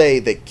people say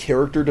that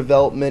character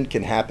development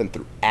can happen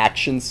through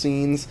action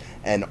scenes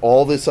and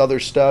all this other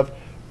stuff,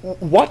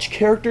 watch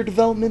character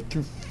development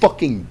through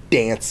fucking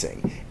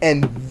dancing,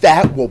 and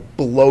that will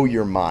blow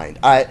your mind.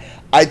 I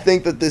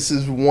think that this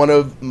is one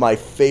of my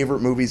favorite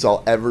movies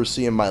I'll ever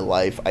see in my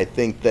life. I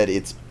think that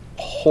it's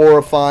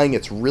horrifying.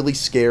 It's really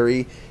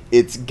scary.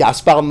 It's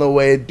Gaspar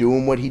Noé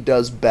doing what he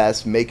does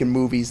best, making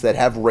movies that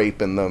have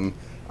rape in them.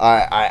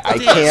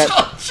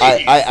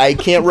 I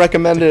can't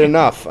recommend it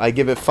enough. I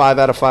give it 5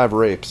 out of 5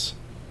 rapes.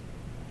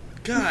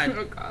 God.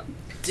 Oh God.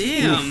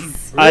 Damn.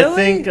 I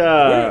think.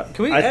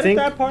 Can we I edit think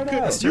that part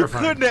out? You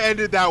couldn't have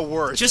ended that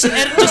worse. Just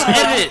edit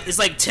it. It's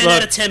like 10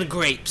 out of 10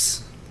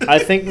 grapes. I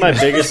think my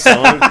biggest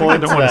selling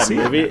point to don't wanna that see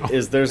it movie now.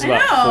 is there's I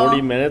about know.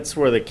 40 minutes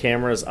where the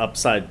camera is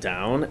upside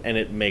down and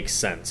it makes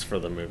sense for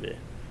the movie.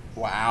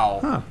 Wow.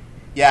 Huh.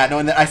 Yeah, no,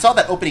 and I saw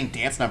that opening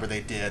dance number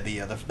they did,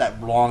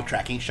 that long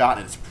tracking shot,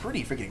 and it's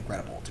pretty freaking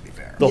incredible, to be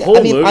fair. The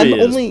whole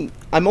movie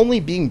I'm only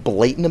being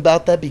blatant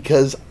about that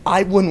because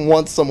I wouldn't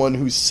want someone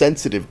who's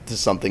sensitive to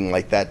something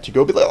like that to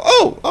go be like,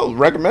 oh,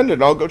 recommend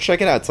it. I'll go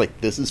check it out. It's like,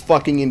 this is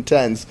fucking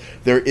intense.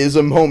 There is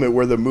a moment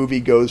where the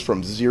movie goes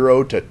from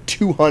 0 to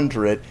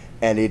 200,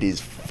 and it is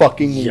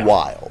fucking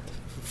wild.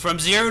 From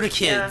 0 to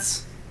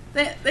kids.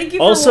 Thank you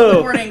for Also-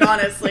 the warning,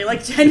 honestly.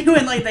 Like,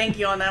 genuinely, thank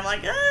you on that. I'm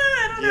like,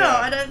 I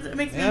don't know. It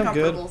makes me Yeah, I'm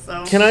good. uncomfortable.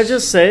 So. Can I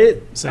just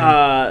say, Same.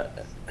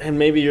 and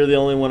maybe you're the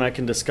only one I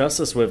can discuss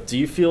this with, do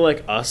you feel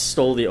like Us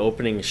stole the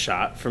opening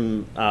shot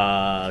from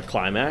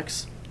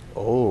Climax?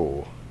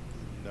 Oh.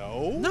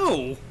 No.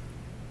 No.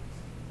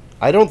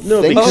 I don't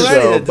No, think because-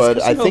 so, Alright, but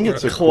I discussion think over.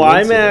 it's a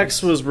Climax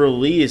coincidence. was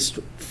released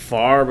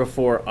far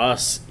before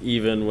Us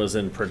even was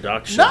in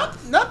production. Not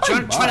by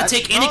Trying to much.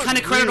 take any kind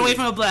of credit away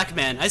from a black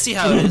man. I see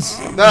how it is.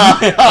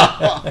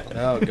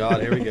 Oh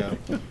God, here we go.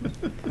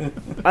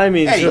 I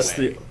mean, Anyway. just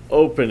the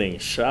opening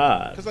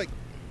shot. Because, like,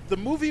 the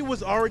movie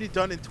was already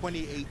done in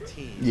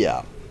 2018.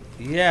 Yeah.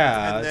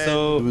 Yeah. And then-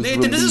 So It was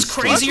Nathan, this is released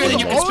crazier than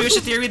your Us was- conspiracy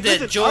theory that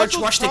listen, George Us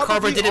was Washington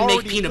Carver probably didn't make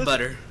already- peanut listen.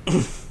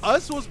 butter.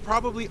 Us was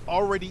probably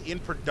already in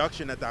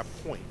production at that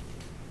point.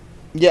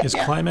 Yeah. Is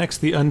Climax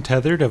the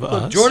untethered of Look,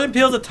 us? Jordan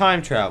Peele's a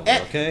time traveler.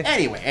 A- Okay.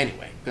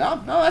 Anyway. No,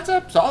 that's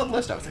a solid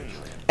list, I was thinking.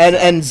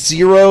 And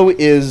 0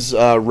 is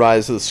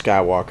Rise of the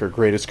Skywalker,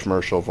 greatest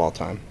commercial of all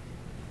time.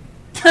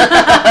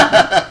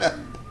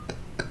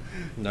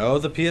 No,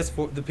 the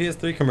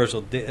PS3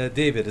 commercial.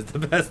 David is the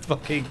best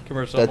fucking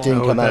commercial. That of all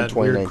didn't Oh, come out in that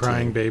weird 2019.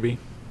 crying baby.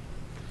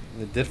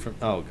 The different.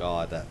 Oh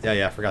God.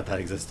 Yeah. I forgot that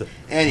existed.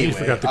 Anyway, You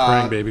forgot the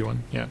crying baby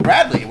one. Yeah.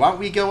 Bradley, why don't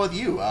we go with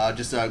you?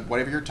 Just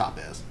whatever your top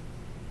is.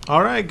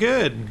 All right,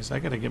 good. Because I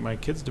got to get my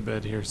kids to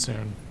bed here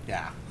soon.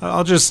 Yeah.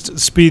 I'll just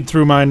speed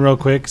through mine real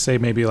quick, say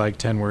maybe like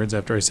 10 words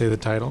after I say the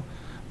title.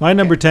 My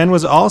number 10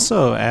 was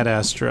also Ad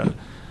Astra.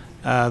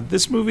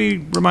 This movie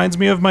reminds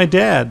me of my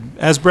dad,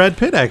 as Brad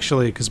Pitt,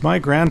 actually, because my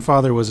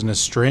grandfather was an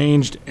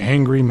estranged,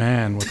 angry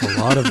man with a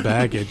lot of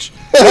baggage.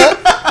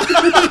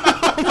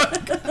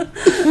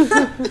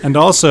 And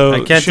also,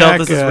 I can't tell if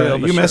Shaq, this is real,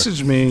 but you sure.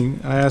 messaged me.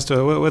 I asked,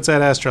 what's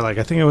Ad Astra like?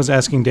 I think I was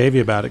asking Davey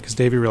about it because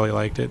Davey really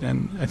liked it.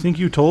 And I think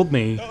you told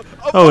me,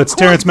 it's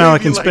Terrence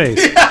Malick in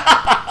space.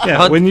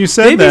 Yeah, when you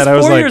said Davey's that, I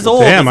was 4 like, years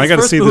old. damn, It's I his got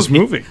to first see this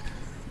movie.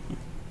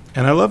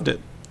 And I loved it.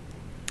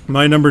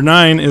 My number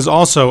 9 is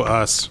also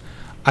Us.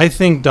 I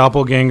think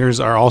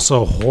doppelgangers are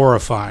also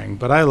horrifying,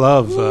 but I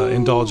love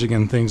indulging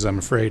in things I'm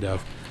afraid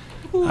of.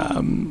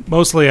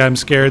 Mostly I'm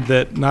scared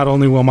that not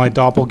only will my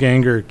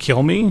doppelganger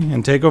kill me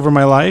and take over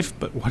my life,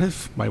 but what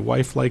if my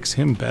wife likes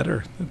him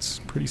better? That's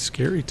pretty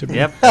scary to me.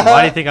 Yep.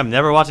 Why do you think I'm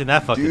never watching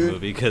that fucking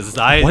movie? Because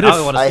I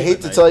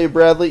hate to tell you,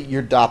 Bradley,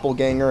 your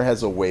doppelganger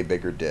has a way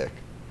bigger dick.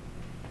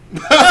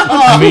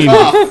 I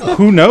mean,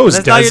 who knows?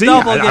 That's not Does he? your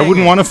I doppelganger.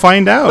 wouldn't want to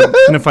find out.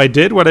 And if I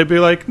did, would I be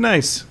like,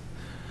 nice?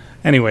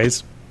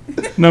 Anyways,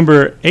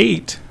 number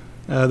 8.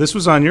 This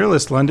was on your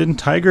list, London.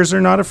 Tigers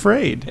Are Not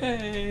Afraid.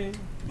 Hey.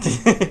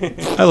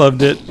 I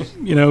loved it.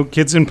 You know,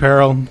 kids in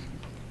peril,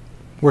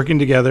 working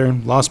together,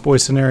 Lost Boy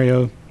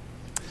scenario.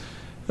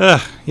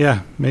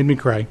 Yeah, made me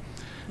cry.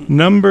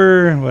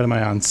 Number, what am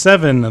I on?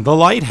 7, The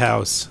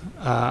Lighthouse.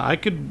 I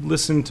could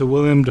listen to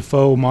William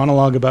Dafoe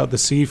monologue about the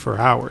sea for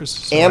hours.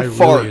 So And I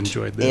fart. really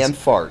enjoyed this. And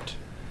fart.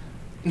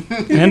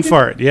 And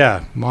fart,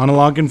 yeah.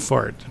 Monologue and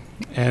fart.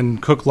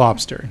 And cook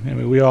lobster. I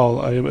mean, we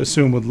all, I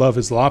assume, would love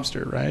his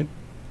lobster, right?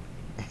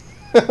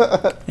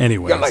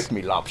 Anyways. You like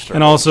me lobster.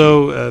 And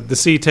also, the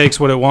sea takes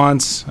what it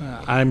wants.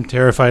 I'm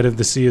terrified of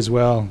the sea as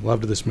well.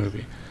 Loved this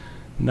movie.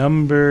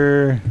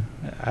 Number...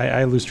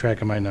 I lose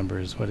track of my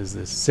numbers. What is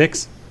this?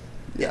 6?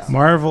 Yeah.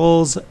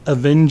 Marvel's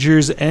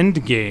Avengers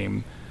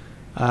Endgame.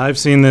 I've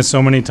seen this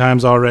so many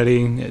times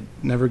already. It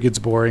never gets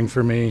boring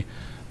for me.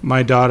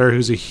 My daughter,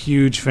 who's a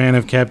huge fan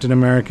of Captain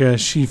America,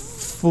 she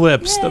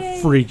flips the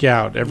freak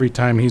out every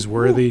time he's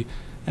worthy.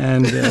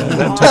 And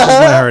that touches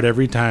my heart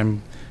every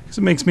time. Because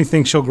it makes me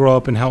think she'll grow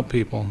up and help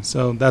people.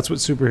 So that's what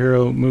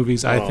superhero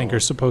movies, I think, are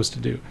supposed to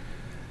do.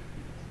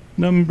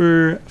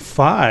 Number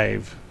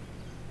 5.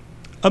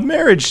 A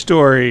Marriage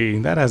Story.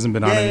 That hasn't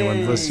been on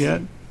anyone's list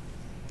yet.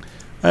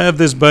 I have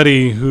this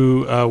buddy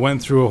who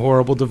went through a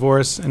horrible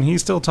divorce, and he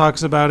still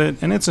talks about it,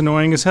 and it's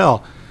annoying as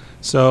hell.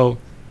 So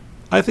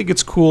I think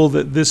it's cool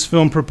that this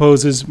film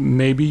proposes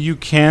maybe you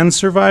can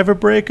survive a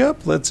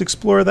breakup. Let's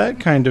explore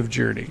that kind of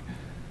journey.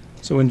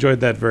 So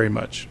enjoyed that very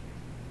much.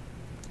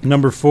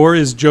 Number 4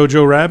 is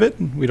Jojo Rabbit.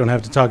 We don't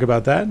have to talk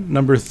about that.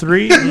 Number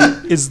 3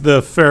 is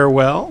The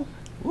Farewell.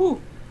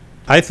 Ooh.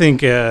 I think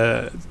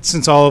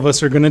since all of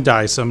us are going to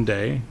die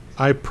someday,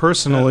 I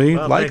personally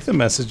like the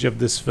message of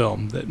this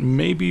film, that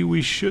maybe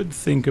we should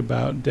think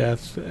about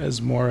death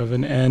as more of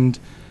an end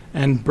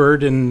and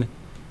burden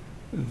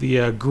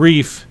the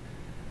grief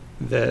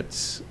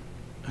that...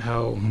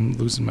 I'm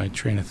losing my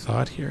train of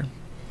thought here.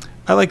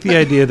 I like the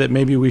idea that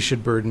maybe we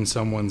should burden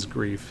someone's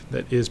grief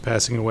that is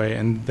passing away,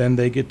 and then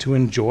they get to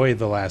enjoy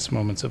the last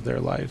moments of their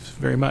life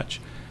very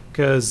much.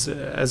 Because,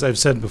 as I've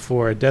said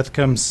before, death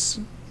comes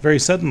very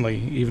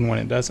suddenly, even when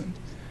it doesn't.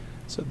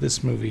 So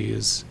this movie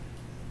is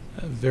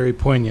very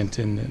poignant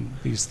in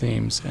these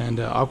themes, and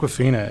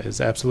Awkwafina is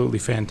absolutely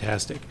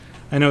fantastic.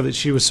 I know that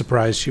she was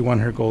surprised she won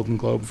her Golden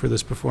Globe for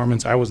this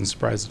performance. I wasn't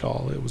surprised at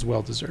all. It was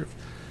well-deserved.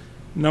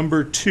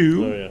 Number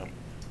 2,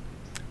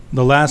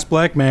 The Last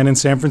Black Man in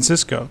San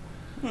Francisco.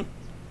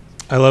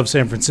 I love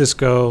San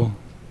Francisco.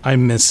 I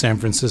miss San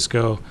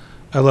Francisco.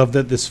 I love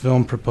that this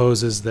film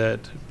proposes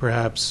that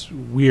perhaps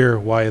we're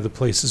why the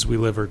places we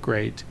live are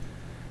great,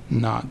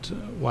 not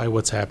why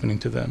what's happening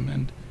to them.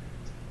 And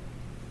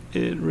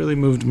it really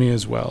moved me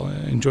as well.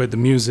 I enjoyed the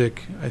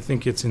music. I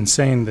think it's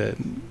insane that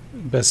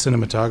Best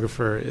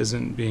Cinematographer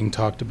isn't being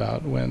talked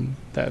about when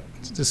that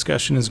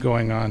discussion is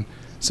going on.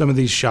 Some of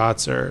these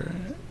shots are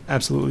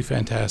absolutely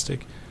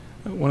fantastic.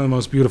 One of the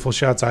most beautiful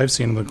shots I've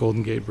seen of the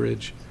Golden Gate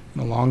Bridge in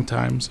a long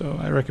time, so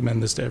I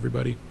recommend this to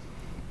everybody.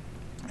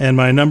 And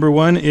my number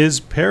 1 is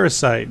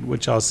Parasite,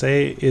 which I'll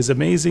say is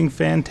amazing,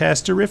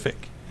 fantasterific,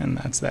 and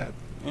that's that.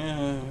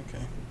 Yeah,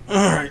 okay.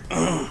 All right.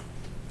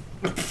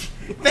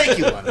 Thank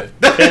you, London.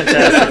 But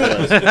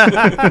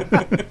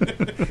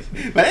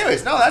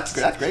anyways, no, that's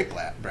great,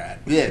 Brad.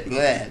 Yeah,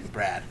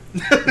 Brad.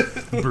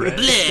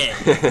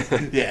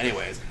 Yeah.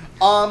 Anyways,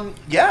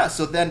 yeah.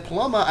 So then,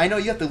 Paloma, I know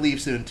you have to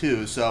leave soon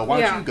too. So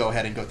why don't you go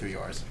ahead and go through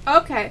yours?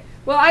 Okay.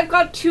 Well, I've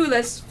got 2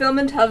 lists, film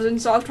and television,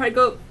 so I'll try to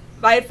go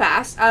by it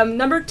fast.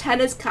 Number 10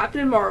 is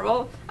Captain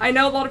Marvel. I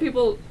know a lot of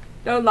people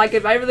don't like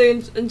it, but I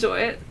really enjoy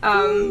it.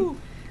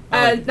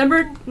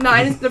 Number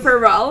 9 is The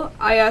Farewell.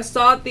 I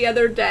saw it the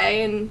other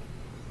day and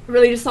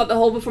really just thought the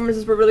whole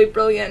performances were really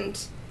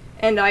brilliant.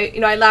 And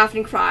I laughed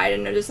and cried,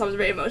 and I just thought it was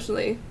very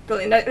emotionally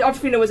brilliant.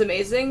 Awkwafina was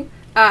amazing.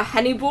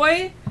 Henny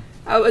Boy,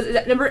 Was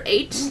at number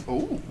 8.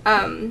 Ooh.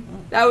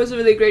 That was a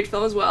really great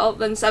film as well.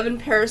 Then 7,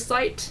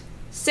 Parasite.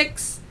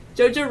 6,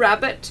 Jojo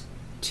Rabbit.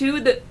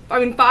 5,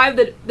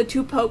 The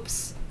Two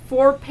Popes.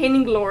 4, Pain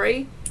and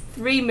Glory.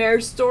 3,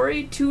 Marriage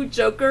Story. 2,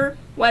 Joker.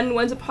 1,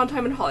 Once Upon a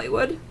Time in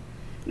Hollywood.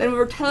 Then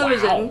for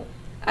television,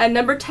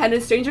 number 10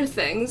 is Stranger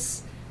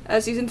Things,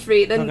 season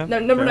 3. Then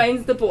number 9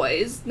 is The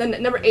Boys. Then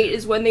number 8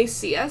 is When They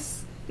See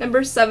Us.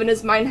 Number 7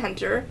 is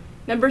Mindhunter.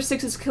 Number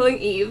 6 is Killing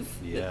Eve.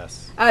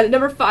 Yes.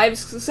 Number 5 is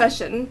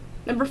Succession.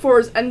 Number 4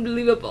 is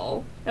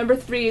Unbelievable. Number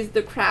 3 is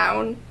The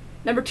Crown.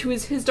 Number 2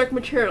 is His Dark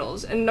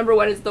Materials. And number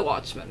 1 is The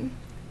Watchmen.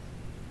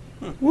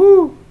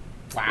 Woo!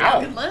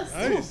 Wow. Good list.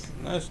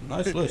 Nice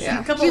list.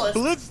 Yeah. Couple lists.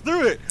 Blitz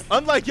through it.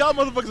 Unlike y'all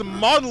motherfuckers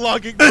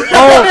monologuing.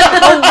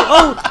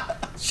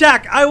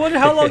 Shaq, I wonder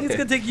how long it's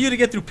gonna take you to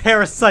get through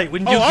Parasite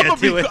when you get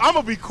to it. I'm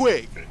gonna be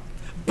quick.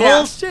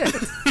 Bullshit.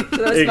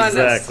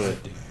 Exactly.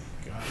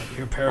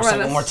 Hear Parasite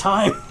one more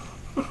time.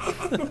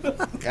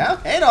 Yeah.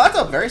 Hey, no, that's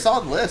a very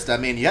solid list. I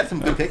mean, you had some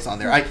good picks on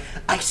there.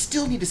 I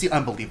still need to see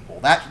Unbelievable.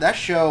 That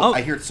show,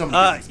 I heard so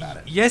many things about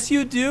it. Yes,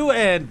 you do,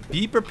 and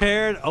be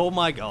prepared. Oh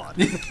my god.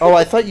 Oh,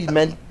 I thought you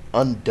meant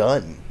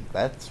Undone.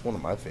 That's one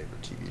of my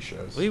favorite TV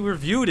shows. We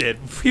reviewed it.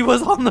 He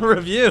was on the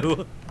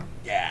review.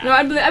 Yeah. No,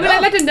 I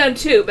liked Undone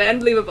too, but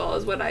Unbelievable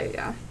is what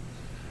I.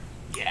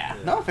 Yeah.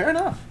 No, fair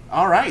enough.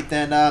 All right,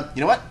 then.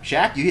 You know what,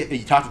 Shaq?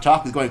 You talk the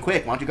talk with going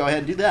quick. Why don't you go ahead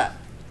and do that?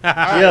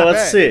 Yeah,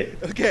 let's see.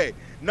 Okay,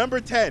 number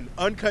 10,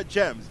 Uncut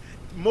Gems.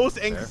 Most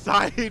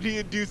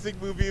anxiety-inducing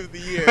movie of the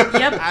year.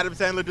 Yep. Adam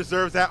Sandler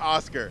deserves that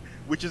Oscar,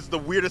 which is the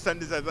weirdest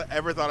sentence I've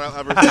ever thought I'll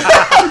ever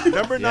say.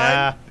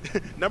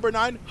 Number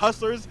 9,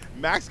 Hustlers.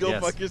 Max, go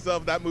fuck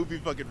yourself. That movie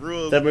fucking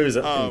rules. That movie's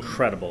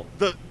incredible.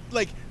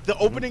 The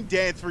opening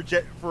dance for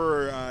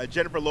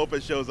Jennifer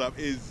Lopez shows up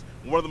is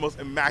one of the most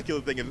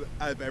immaculate things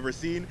I've ever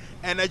seen,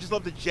 and I just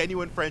love the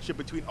genuine friendship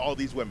between all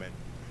these women.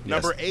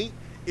 Yes. Number 8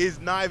 is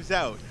Knives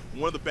Out.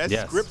 One of the best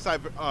scripts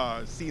I've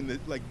seen.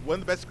 One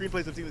of the best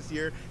screenplays I've seen this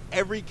year.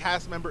 Every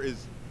cast member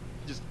is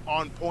just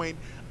on point.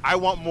 I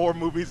want more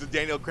movies of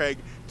Daniel Craig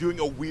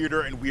doing a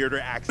weirder and weirder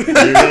accent.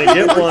 You're gonna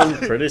get one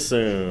pretty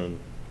soon.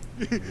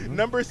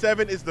 Number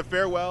 7 is The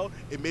Farewell.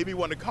 It made me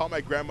want to call my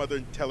grandmother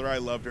and tell her I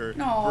loved her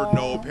Aww. for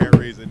no apparent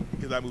reason,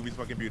 because that movie's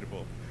fucking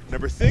beautiful.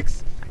 Number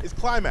 6 is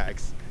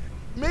Climax.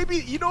 Maybe,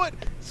 you know what?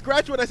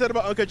 Scratch what I said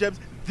about Uncut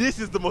Gems. This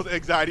is the most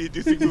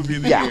anxiety-inducing movie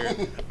of the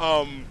year.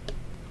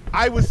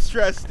 I was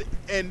stressed,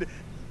 and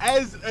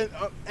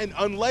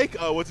unlike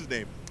what's his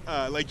name,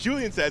 like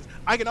Julian says,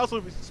 I can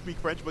also speak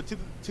French, but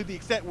to the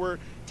extent where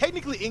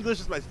technically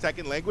English is my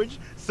second language,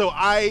 so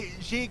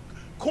j'ai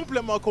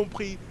complètement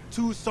compris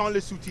tout sans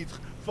les sous-titres.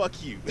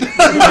 Fuck you.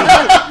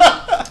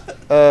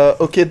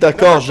 Ok,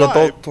 d'accord,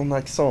 j'adore ton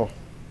accent.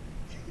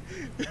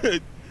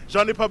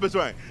 J'en ai pas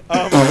besoin.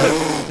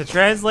 To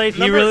translate,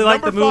 he really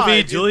liked the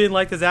movie, Julian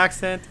liked his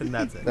accent, and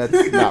that's it.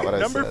 That's not what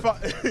I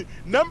said.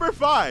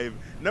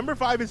 Number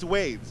five is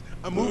Waves,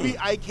 a movie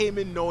I came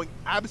in knowing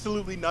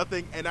absolutely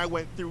nothing, and I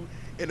went through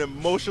an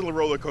emotional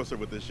roller coaster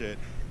with this shit.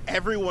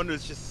 Everyone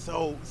was just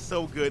so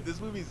good.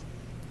 This movie's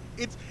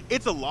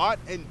it's a lot,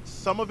 and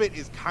some of it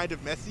is kind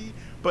of messy,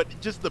 but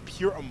just the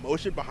pure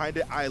emotion behind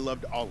it, I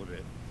loved all of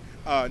it.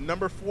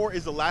 Number 4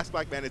 is The Last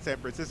Black Man in San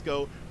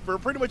Francisco. For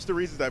pretty much the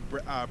reasons that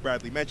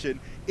Bradley mentioned,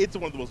 it's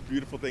one of the most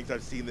beautiful things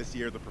I've seen this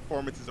year. The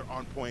performances are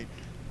on point.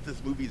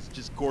 This movie is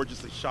just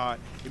gorgeously shot.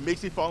 It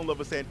makes me fall in love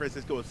with San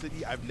Francisco, a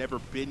city I've never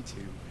been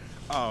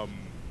to.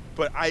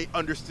 But I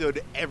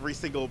understood every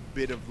single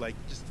bit of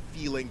just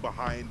feeling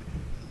behind,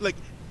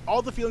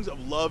 all the feelings of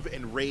love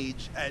and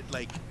rage at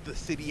the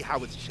city,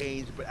 how it's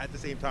changed, but at the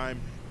same time,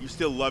 you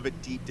still love it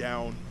deep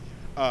down.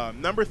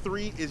 Number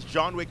 3 is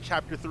John Wick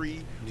Chapter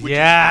 3, which is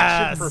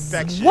action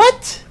perfection.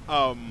 What?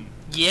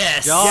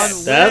 Yes. John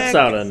Wick. That's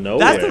out of nowhere.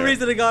 That's the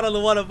reason it got on the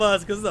One of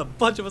Us, because there's a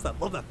bunch of us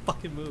that love that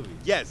fucking movie.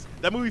 Yes,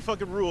 that movie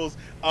fucking rules.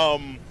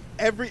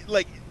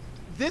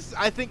 This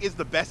I think is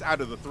the best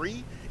out of the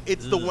 3.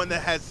 It's the one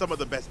that has some of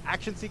the best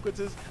action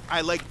sequences.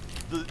 I like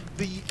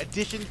the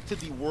additions to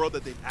the world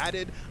that they've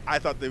added. I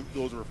thought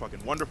those were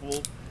fucking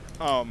wonderful.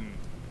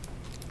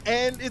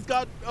 And it's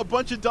got a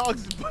bunch of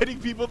dogs biting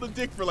people in the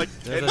dick for 10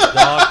 There's a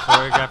dog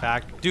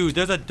choreographed Dude,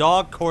 there's a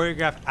dog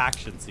choreographed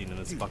action scene in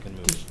this fucking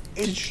movie.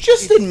 Did you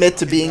just admit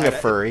to being a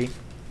furry?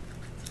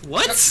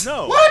 What?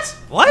 No. What?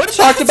 What? You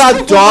talked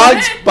about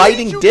dogs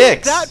biting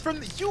dicks. That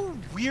from you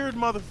weird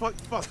motherfucker.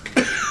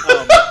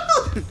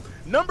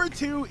 Number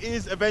 2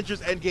 is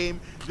Avengers Endgame.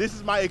 This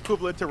is my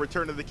equivalent to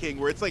Return of the King,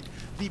 where it's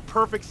the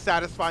perfect,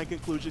 satisfying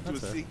conclusion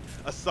to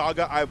a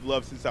saga I've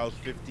loved since I was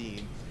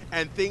 15.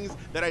 And things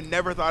that I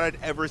never thought I'd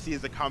ever see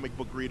as a comic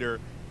book reader,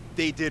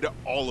 they did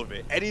all of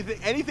it.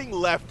 Anything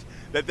left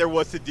that there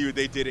was to do,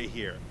 they did it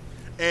here.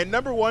 And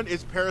number 1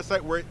 is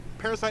Parasite, where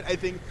Parasite, I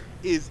think,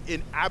 is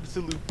an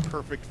absolute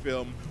perfect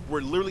film,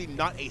 where literally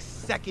not a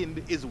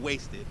second is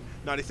wasted.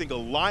 Not a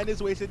single line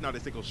is wasted, not a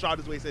single shot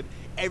is wasted.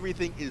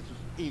 Everything is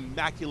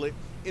immaculate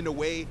in a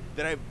way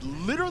that I've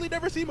literally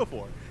never seen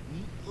before.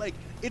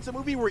 It's a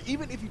movie where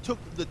even if you took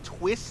the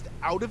twist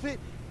out of it,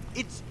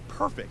 it's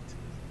perfect.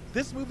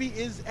 this movie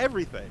is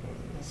everything.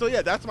 So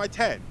yeah, that's my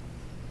 10.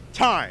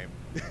 Time.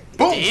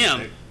 Boom.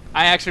 Damn.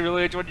 I actually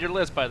really enjoyed your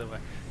list, by the way.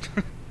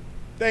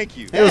 Thank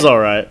you. It was all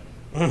right.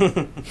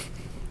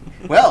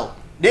 Well,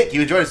 Nick,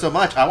 you enjoyed it so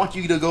much. I want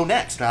you to go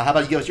next. How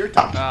about you give us your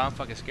top? I'm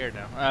fucking scared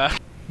now.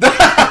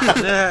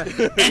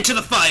 Into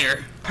the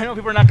fire. I know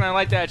people are not going to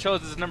like that I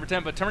chose this as number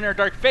 10, but Terminator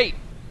Dark Fate.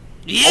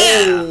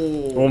 Yeah.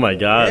 Oh my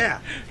god. Yeah.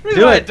 The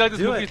reason why I dug this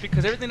movie is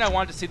because everything I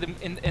wanted to see them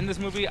in this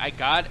movie, I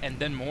got, and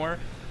then more.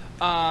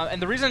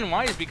 And the reason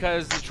why is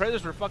because the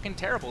trailers were fucking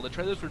terrible. The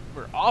trailers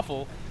were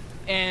awful,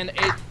 and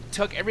it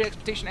took every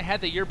expectation I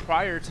had the year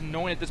prior to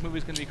knowing that this movie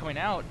was going to be coming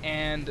out.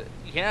 And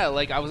yeah,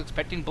 like I was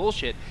expecting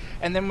bullshit.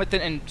 And then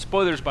and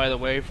spoilers, by the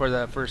way, for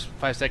the first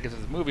 5 seconds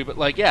of the movie, but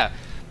like, yeah.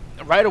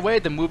 Right away,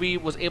 the movie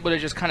was able to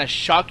just kind of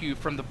shock you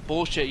from the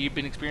bullshit you've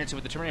been experiencing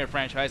with the Terminator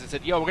franchise. It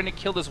said, yo, we're going to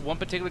kill this one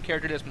particular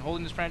character that's been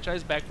holding this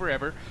franchise back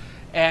forever,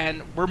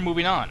 and we're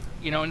moving on.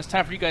 You know, and it's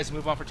time for you guys to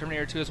move on for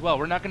Terminator 2 as well.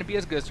 We're not going to be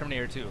as good as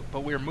Terminator 2,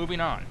 but we're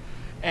moving on.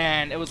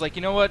 And it was like,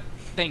 you know what?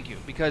 Thank you.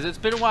 Because it's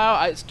been a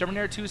while.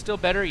 Terminator 2 is still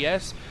better,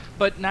 yes,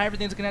 but not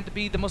everything's going to have to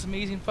be the most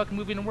amazing fucking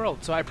movie in the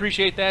world. So I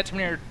appreciate that.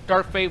 Terminator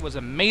Dark Fate was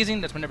amazing.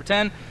 That's my number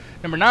 10.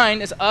 Number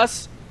 9 is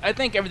Us. I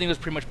think everything has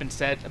pretty much been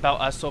said about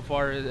Us so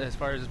far as this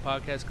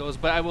podcast goes,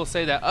 but I will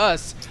say that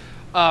Us,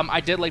 I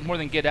did like more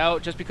than Get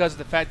Out, just because of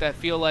the fact that I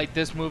feel like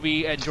this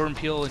movie and Jordan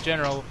Peele in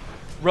general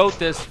wrote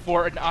this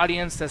for an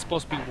audience that's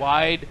supposed to be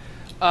wide.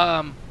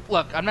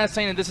 Look, I'm not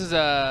saying that this is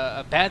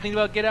a bad thing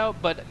about Get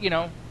Out, but you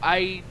know,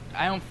 I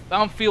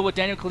don't feel what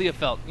Daniel Kaluuya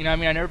felt. You know what I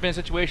mean? I've never been in a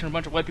situation where a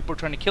bunch of white people are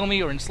trying to kill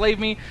me or enslave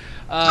me.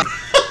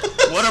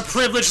 What a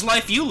privileged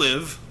life you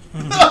live.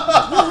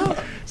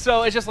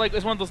 So it's just like,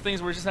 it's one of those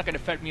things where it's just not going to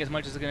affect me as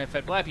much as it's going to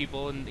affect black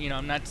people. And, you know,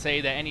 I'm not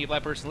saying that any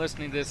black person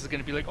listening to this is going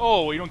to be like,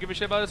 oh, you don't give a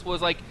shit about this? Well,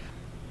 it's like,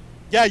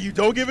 yeah, you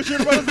don't give a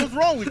shit about us? What's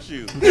wrong with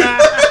you?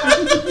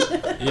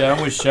 Yeah,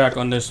 I'm with Shaq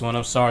on this one.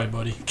 I'm sorry,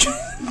 buddy.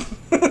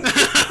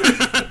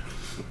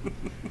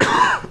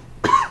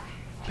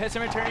 Pet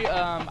Sematary,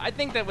 I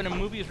think that when a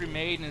movie is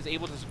remade and is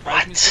able to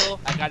surprise me still,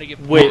 I got to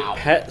give... Wait,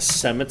 Pet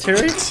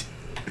Sematary?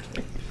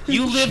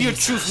 You live your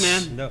truth,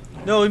 man.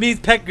 No, it means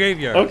Pet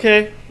Graveyard.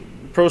 Okay,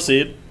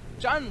 proceed.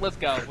 John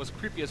Lithgow was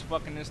creepy as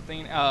fuck in this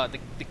thing.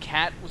 The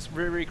cat was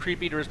very, very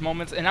creepy. There was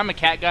moments, and I'm a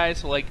cat guy,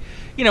 so like,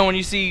 you know, when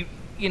you see,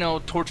 you know,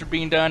 torture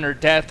being done or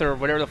death or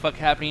whatever the fuck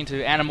happening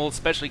to animals,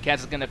 especially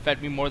cats, is going to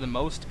affect me more than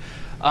most.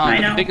 But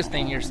the biggest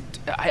thing here is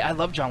I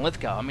love John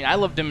Lithgow. I mean, I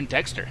loved him in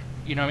Dexter.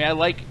 You know what I mean? I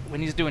like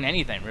when he's doing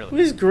anything, really.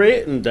 He's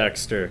great in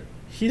Dexter.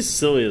 He's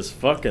silly as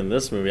fuck in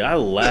this movie. I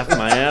laughed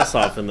my ass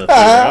off in the theater.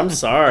 I'm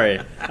sorry.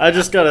 I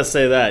just gotta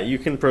say that. You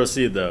can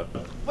proceed, though.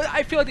 But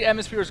I feel like the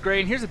atmosphere is great,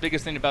 and here's the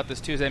biggest thing about this,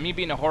 too, is that me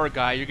being a horror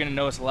guy, you're gonna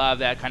notice a lot of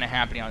that kind of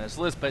happening on this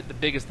list, but the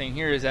biggest thing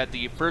here is that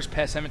the first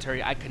Pet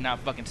Sematary I could not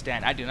fucking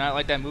stand. I do not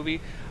like that movie.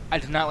 I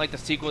do not like the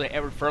sequel that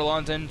Edward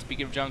Furlong's in,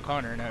 speaking of John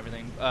Connor and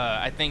everything.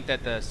 I think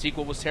that the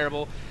sequel was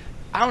terrible.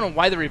 I don't know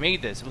why they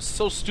remade this. It was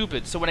so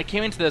stupid. So when I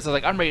came into this, I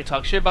was like, I'm ready to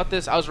talk shit about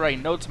this. I was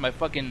writing notes on my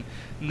fucking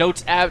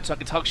notes app so I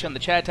could talk shit on the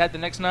chat tab the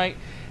next night.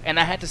 And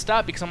I had to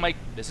stop because I'm like,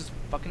 this is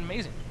fucking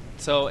amazing.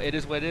 So it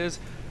is what it is.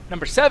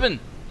 Number 7,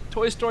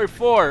 Toy Story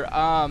 4.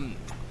 I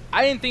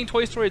didn't think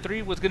Toy Story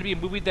 3 was going to be a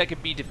movie that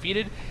could be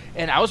defeated.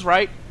 And I was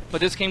right, but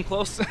this came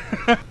close.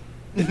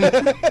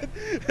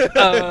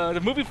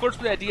 The movie flirts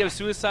with the idea of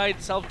suicide,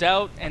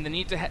 self-doubt, and the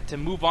need to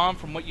move on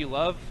from what you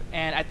love,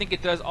 and I think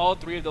it does all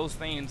three of those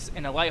things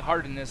in a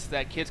lightheartedness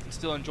that kids can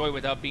still enjoy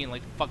without being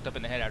like fucked up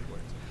in the head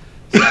afterwards.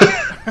 So,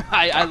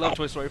 I love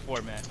Toy Story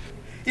 4, man.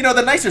 You know,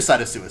 the nicer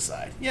side of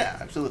suicide. Yeah,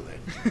 absolutely.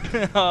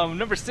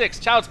 Number 6,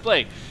 Child's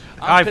Play.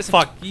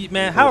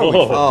 Man, how are we?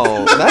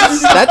 Oh,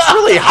 that's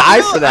really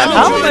high for that.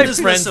 How am I This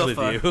is friends so with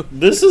fun. you?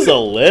 This is a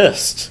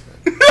list.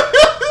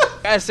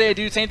 I say,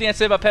 dude, same thing I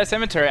said about Pet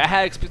Sematary. I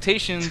had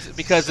expectations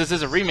because this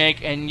is a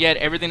remake, and yet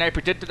everything I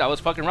predicted, I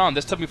was fucking wrong.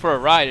 This took me for a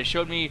ride. It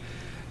showed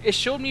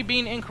me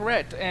being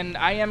incorrect, and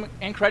I am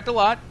incorrect a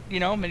lot. You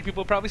know, many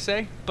people probably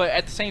say, but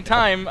at the same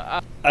time,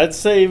 I'd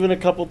say even a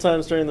couple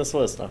times during this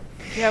list, huh?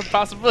 yeah,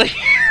 possibly.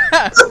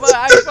 But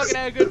I fucking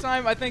had a good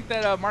time. I think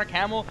that Mark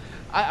Hamill.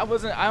 I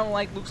don't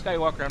like Luke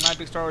Skywalker. I'm not a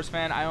big Star Wars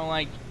fan. I don't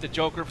like the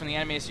Joker from the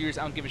animated series.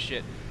 I don't give a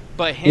shit.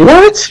 But him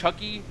as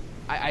Chucky,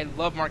 I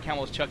love Mark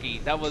Hamill as Chucky.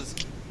 That was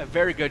a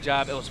very good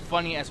job. It was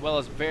funny as well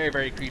as very,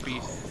 very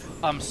creepy.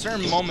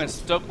 Certain moments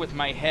stuck with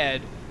my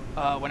head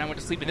when I went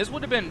to sleep. And this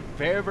would have been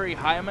very, very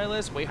high on my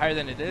list, way higher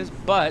than it is.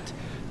 But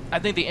I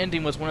think the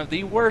ending was one of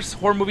the worst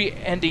horror movie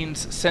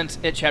endings since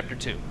It Chapter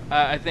 2.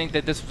 I think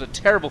that this was a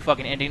terrible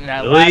fucking ending, and I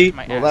laughed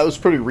my ass. Well, that was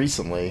pretty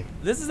recently.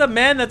 This is a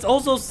man that's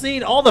also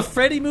seen all the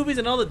Freddy movies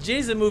and all the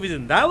Jason movies,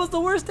 and that was the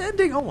worst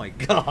ending? Oh my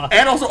god.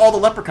 And also all the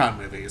Leprechaun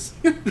movies.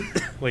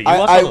 Wait, you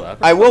watched all the Leprechaun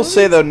I will movies?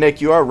 say, though,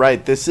 Nick, you are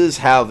right. This is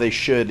how they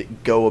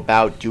should go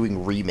about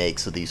doing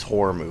remakes of these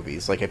horror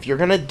movies. Like, if you're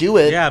going to do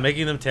it... Yeah,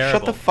 making them terrible.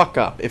 Shut the fuck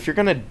up. If you're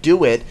going to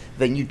do it,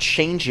 then you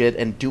change it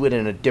and do it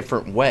in a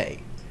different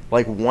way.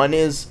 Like, one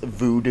is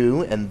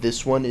voodoo, and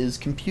this one is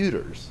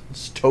computers.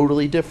 It's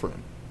totally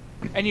different.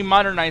 And you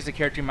modernize the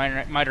character, you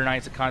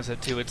modernize the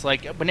concept too. It's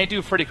like when they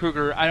do Freddy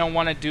Krueger, I don't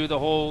want to do the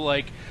whole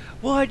like,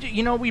 well,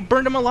 we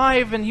burned him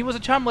alive and he was a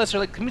child molester.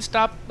 Like, can we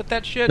stop with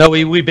that shit? No,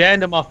 we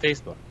banned him off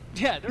Facebook.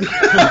 Yeah,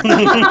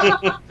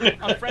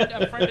 I'm friend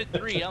at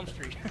 3 Elm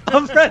Street.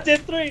 I'm friend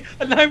at 3,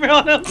 A Nightmare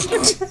on Elm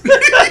Street.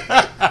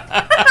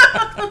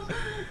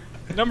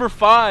 Number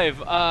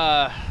 5.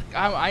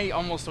 I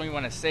almost don't even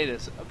want to say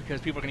this because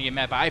people are gonna get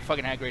mad, but I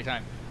fucking had a great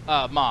time.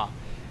 Ma,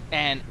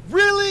 and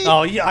really?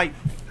 Oh yeah,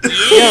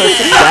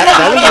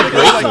 that was a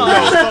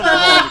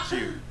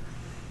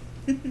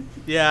great movie.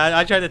 Yeah,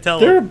 I tried to tell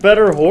there are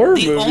better horror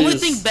The movies. only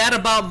thing bad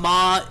about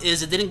Ma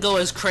is it didn't go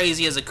as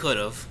crazy as it could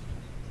have.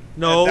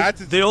 No, And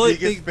that's its the only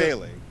biggest thing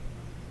failing.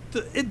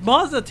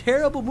 Ma's a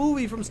terrible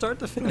movie from start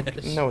to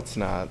finish. No, it's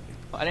not.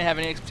 I didn't have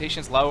any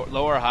expectations, low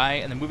or high,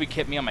 and the movie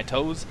kept me on my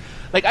toes.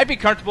 Like, I'd be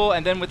comfortable,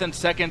 and then within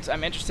seconds,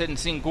 I'm interested in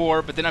seeing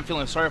gore, but then I'm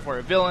feeling sorry for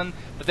a villain,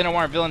 but then I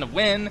want a villain to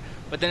win,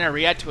 but then I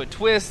react to a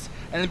twist,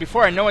 and then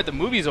before I know it, the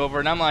movie's over,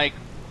 and I'm like,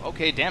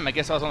 okay, damn, I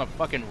guess I was on a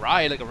fucking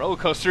ride, like a roller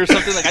coaster or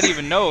something. Like, I didn't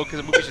even know, because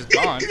the movie's just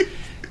gone.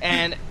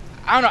 And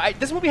I don't know,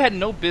 this movie had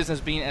no business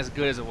being as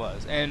good as it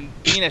was, and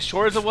being as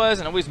short as it was,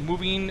 and always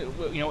moving,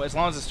 as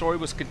long as the story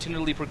was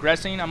continually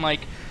progressing, I'm like,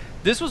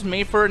 this was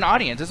made for an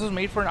audience. This was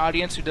made for an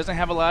audience who doesn't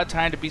have a lot of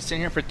time to be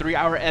sitting here for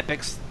 3-hour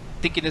epics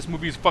thinking this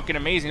movie is fucking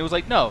amazing. It was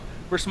like, no,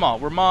 we're small.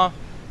 We're Ma,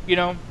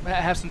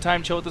 have some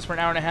time, chill with us for an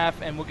hour and a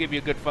half, and we'll give you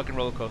a good fucking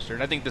roller coaster.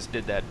 And I think this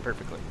did that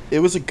perfectly. It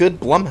was a good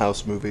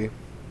Blumhouse movie.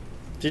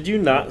 Did you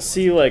not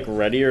see, like,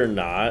 Ready or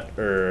Not,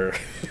 or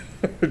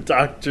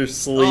Dr.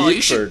 Sleep, Oh,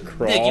 you should, or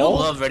Crawl? Nick, you'll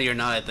love Ready or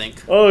Not, I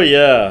think. Oh,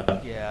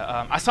 yeah.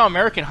 Yeah, I saw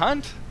American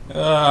Hunt. Is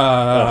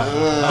that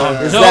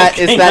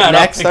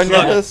next on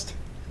your list?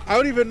 I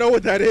don't even know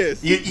what that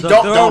is. You There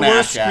don't are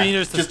worse ask, Jack.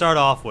 screeners to start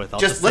off with. I'll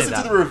Just say listen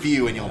to that. the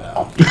review and you'll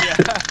know.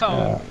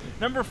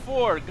 Number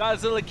 4,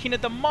 Godzilla King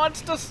of the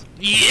Monsters.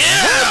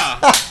 Yeah!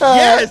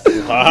 Yes!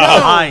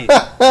 Fine.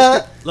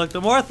 Look,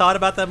 the more I thought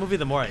about that movie,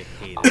 the more I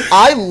hate it.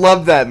 I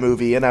love that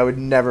movie, and I would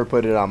never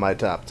put it on my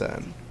top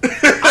 10.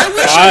 I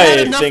wish I had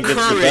I enough think it's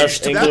the courage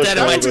best to put English that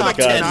in my language top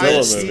 10 Godzilla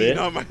list. movie.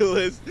 On my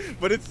list,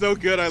 but it's so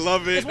good. I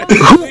love it. It's one of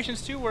those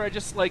situations too where I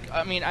just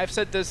I've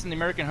said this in the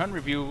American Hunt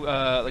review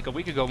like a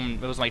week ago when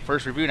it was my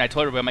first review, and I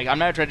told everybody, I'm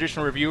not a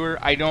traditional reviewer.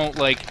 I don't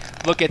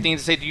look at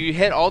things and say, do you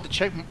hit all the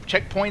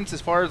checkpoints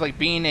as far as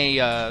being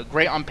a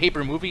great on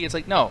paper movie? It's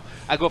like, no,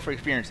 I go for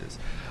experiences.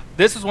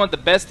 This is one of the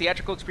best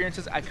theatrical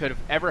experiences I could have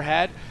ever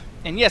had.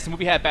 And yes, the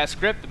movie had a bad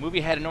script, the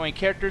movie had annoying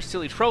characters,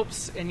 silly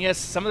tropes, and yes,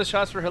 some of the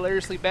shots were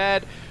hilariously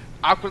bad,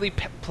 awkwardly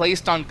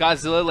placed on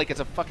Godzilla like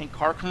it's a fucking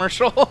car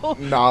commercial.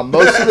 Nah,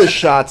 most of the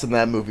shots in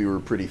that movie were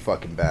pretty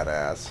fucking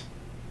badass.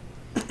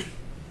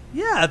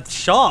 Yeah,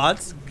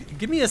 shots.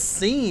 Give me a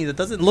scene that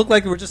doesn't look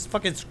like we're just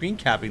fucking screen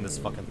capping this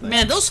fucking thing.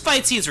 Man, those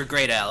fight scenes were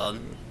great,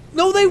 Alan.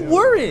 No, they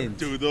weren't.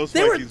 Dude, those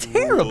They were fight scenes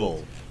terrible.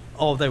 ruled.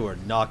 Oh, they were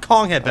not.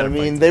 Kong had better. I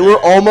mean, fights they than were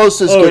that. almost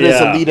as Oh, good as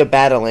yeah. Alita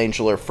Battle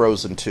Angel or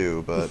Frozen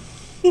 2, but...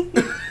 Hey, had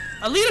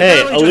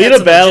Alita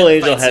some Battle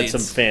legit Angel fight had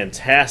some scenes.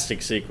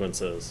 fantastic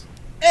sequences.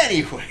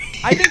 Anyway.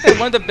 I think that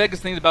one of the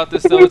biggest things about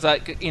this, though, is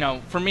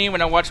for me,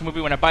 when I watch a movie,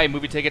 when I buy a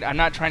movie ticket, I'm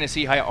not trying to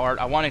see high art.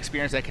 I want an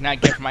experience that I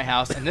cannot get from my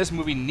house, and this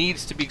movie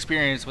needs to be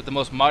experienced with the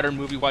most modern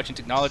movie watching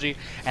technology,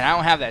 and I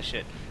don't have that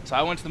shit. So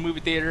I went to the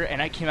movie theater,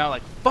 and I came out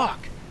like,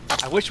 fuck,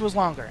 I wish it was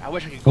longer. I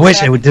wish I could go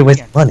back do with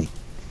again. money.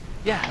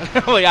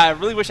 Yeah, well, yeah, I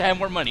really wish I had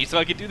more money so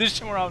I could do this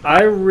shit more often.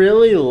 I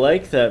really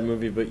like that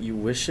movie, but you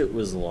wish it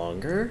was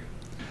longer?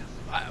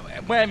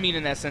 What I mean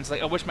in that sense,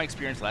 I wish my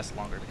experience lasted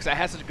longer, because I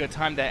had such a good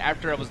time that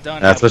after I was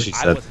done, That's I what she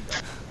said. wasn't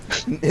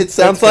done. It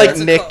sounds like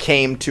Nick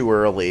came too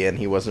early and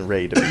he wasn't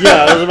ready to be.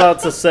 Yeah, I was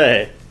about to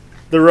say.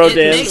 The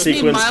Rodan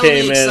sequence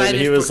came in and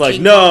he was like,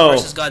 no!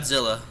 Versus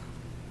Godzilla.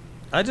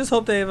 I just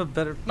hope they have a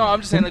better. No, I'm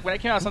just saying, when I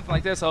came out with something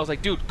like this, I was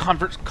like, dude, Kong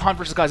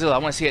versus Godzilla, I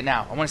want to see it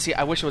now.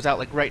 I wish it was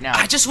out, right now.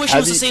 I just wish it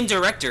was the same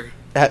director.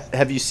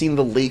 Have you seen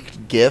the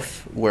leaked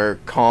GIF where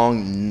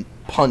Kong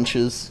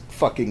punches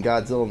fucking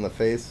Godzilla in the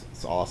face?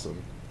 It's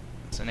awesome.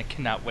 And I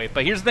cannot wait.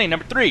 But here's the thing,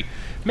 number 3,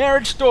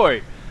 Marriage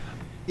Story.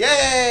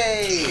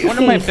 Yay! One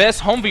of my best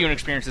home viewing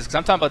experiences, because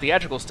I'm talking about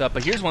theatrical stuff,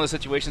 but here's one of the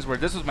situations where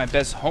this was my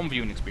best home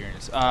viewing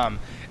experience. And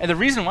the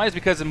reason why is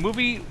because the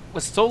movie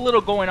was so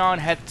little going on,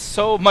 had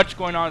so much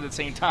going on at the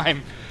same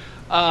time.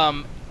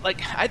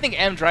 I think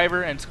Adam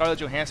Driver and Scarlett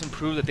Johansson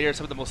proved that they are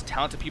some of the most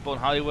talented people in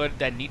Hollywood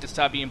that need to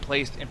stop being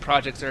placed in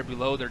projects that are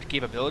below their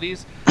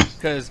capabilities.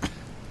 Because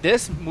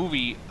this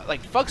movie,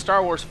 fuck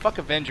Star Wars, fuck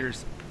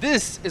Avengers,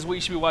 this is what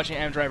you should be watching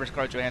Adam Driver and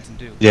Scarlett Johansson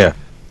do. Yeah.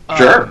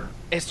 Sure.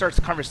 It starts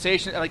a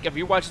conversation. If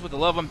you watch this with the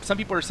love of some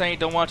people are saying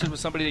don't watch this with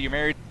somebody that you're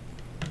married.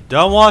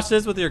 Don't watch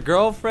this with your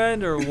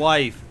girlfriend or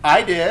wife.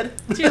 I did.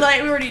 Too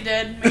late, we already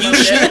did. You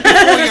should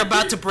before you're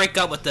about to break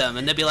up with them,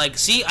 and they'll be like,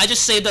 see, I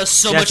just saved us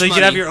so much so you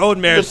money. can have your own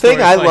The marriage thing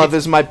story. I love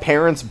is my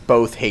parents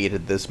both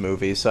hated this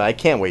movie, so I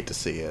can't wait to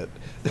see it.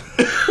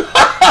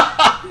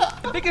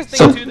 The biggest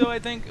thing too, though, I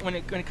think when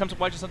it comes to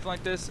watching something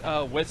like this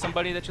with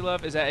somebody that you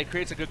love, is that it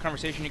creates a good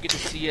conversation. You get to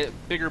see a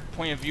bigger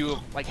point of view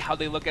of how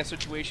they look at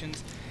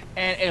situations,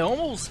 And it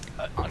almost,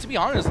 to be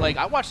honest, like,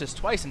 I watched this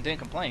twice and didn't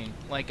complain.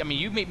 Like, I mean,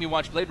 you made me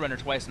watch Blade Runner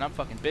twice and I'm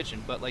fucking bitching.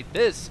 But, like,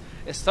 this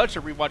is such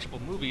a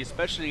rewatchable movie,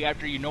 especially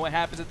after you know what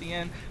happens at the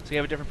end. So you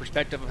have a different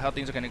perspective of how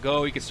things are going to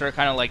go. You can start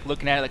kind of, like,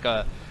 looking at it like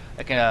a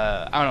I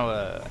don't know,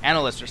 a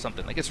analyst or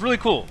something. Like, it's really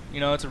cool.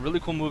 You know, it's a really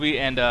cool movie.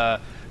 And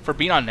for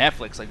being on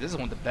Netflix, like, this is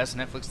one of the best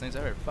Netflix things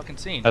I've ever fucking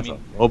seen. That's I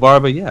mean, a low bar,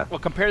 but yeah. Well,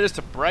 compare this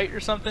to Bright or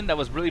something that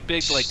was really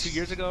big, like, 2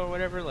 years ago or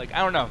whatever. Like,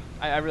 I don't know.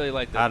 I really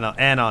liked it. I don't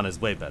know. Anon is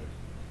way better.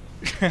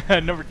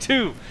 Number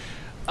 2.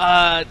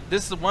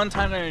 This is the one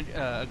time I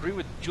agree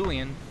with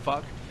Julian.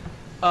 Fuck.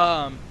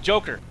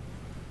 Joker.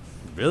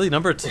 Really?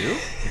 Number 2?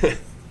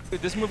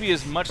 This movie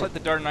is much like The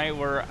Dark Knight,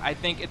 where I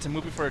think it's a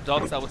movie for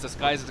adults that was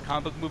disguised as a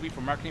comic book movie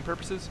for marketing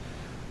purposes.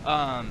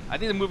 I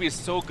think the movie is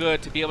so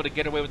good to be able to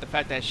get away with the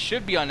fact that it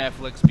should be on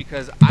Netflix,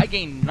 because I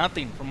gain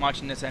nothing from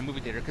watching this at a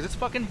movie theater, because it's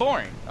fucking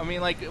boring. I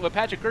mean, like what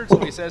Patrick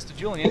Kurtz says to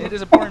Julian, it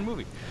is a boring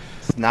movie.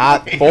 It's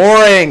not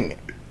boring.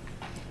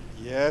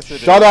 Yes, it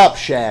Shut is. up,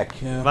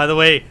 Shaq. Yeah. By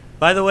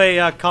the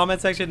way,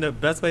 comment section, the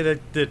best way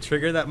to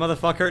trigger that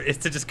motherfucker is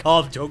to just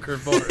call him Joker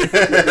boring.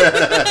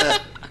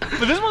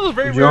 But this is one of those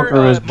very Joker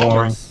rare is boring.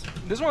 moments.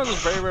 This is one of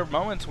those very rare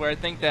moments where I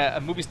think that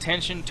a movie's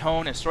tension,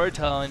 tone, and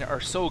storytelling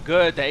are so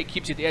good that it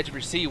keeps you at the edge of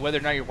your seat, whether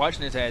or not you're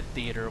watching this at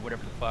theater or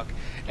whatever the fuck.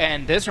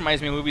 And this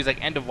reminds me of movies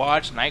like End of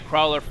Watch,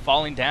 Nightcrawler,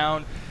 Falling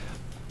Down.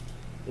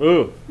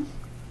 Ooh.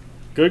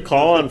 Good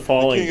call on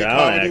Falling King of Down,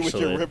 comedy with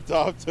actually. your ripped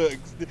off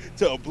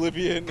to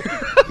oblivion.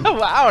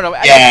 Well, I don't know.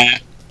 Yeah.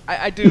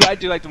 I do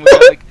like the movie.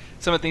 Like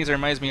some of the things it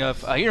reminds me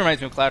of. He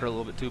reminds me of Clouder a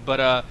little bit too.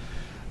 But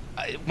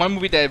one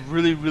movie that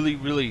really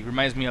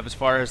reminds me of, as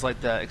far as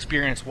like the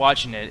experience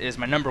watching it, is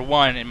my number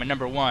 1, and my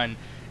number 1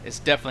 is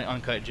definitely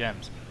Uncut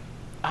Gems.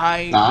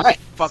 I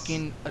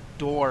fucking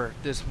adore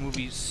this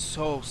movie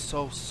so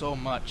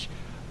much.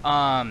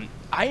 I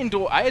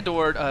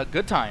adored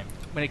Good Time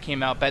when it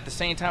came out, but at the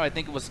same time, I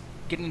think it was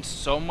getting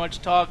so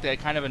much talk that it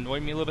kind of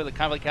annoyed me a little bit. Like,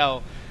 kind of like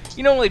how,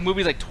 you know, like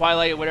movies like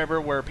Twilight or whatever,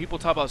 where people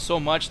talk about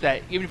so much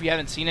that even if you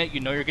haven't seen it, you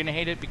know you're gonna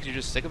hate it because you're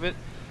just sick of it.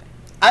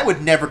 I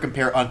would never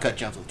compare Uncut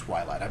Gems with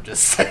Twilight. I'm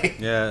just saying.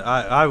 Yeah,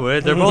 I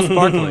would. They're both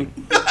sparkling.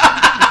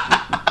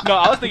 No,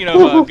 I was thinking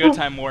of Good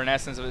Time more in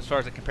essence as far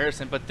as a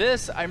comparison. But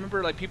this, I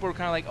remember like people were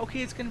kind of like,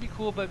 okay, it's gonna be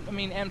cool, but I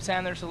mean, M.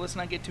 Sandler, so let's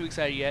not get too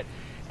excited yet.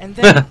 And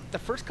then the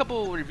first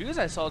couple of reviews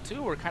I saw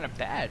too were kind of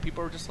bad.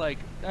 People were just like,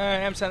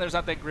 M. Sandler's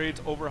not that great, it's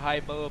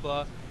overhyped, blah blah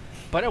blah.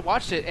 But I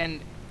watched it, and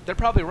they're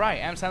probably right.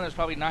 M. Sandler's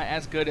probably not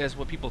as good as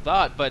what people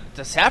thought. But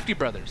the Safdie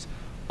brothers,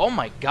 oh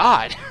my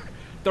god,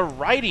 the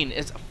writing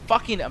is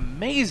fucking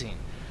amazing.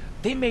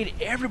 They made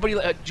everybody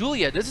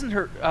Julia. This isn't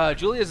her.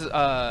 Julia's.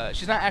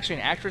 She's not actually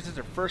an actress. It's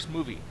her first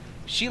movie.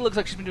 She looks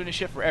like she's been doing this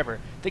shit forever.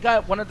 They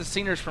got one of the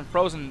singers from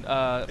Frozen.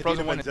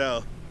 Frozen one.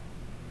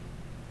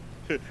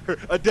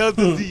 Adele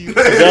disease.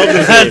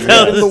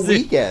 Adele The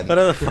Weeknd.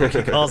 Whatever the fuck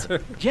he calls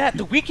her. Yeah,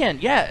 The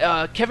Weeknd.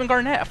 Yeah, Kevin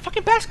Garnett, a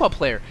fucking basketball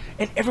player,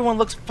 and everyone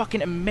looks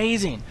fucking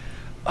amazing.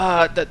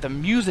 The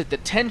music, the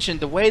tension,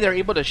 the way they're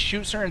able to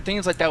shoot certain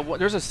things like that.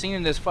 There's a scene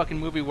in this fucking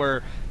movie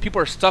where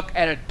people are stuck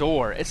at a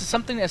door. It's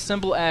something as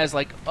simple as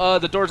like,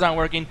 the door's not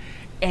working,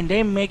 and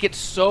they make it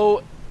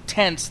so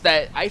tense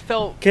that I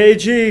felt.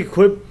 KG,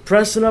 quit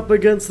pressing up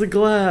against the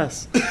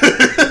glass.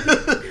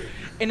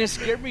 And it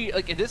scared me.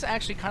 Like, this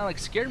actually kind of like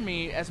scared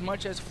me as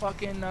much as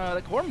fucking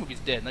like horror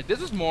movies did. Like,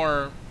 this was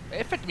more. It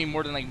affected me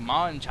more than like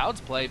Ma and Child's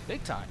Play,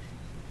 big time.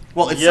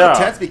 Well, it's so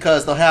tense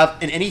because they'll have,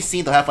 in any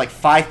scene, they'll have like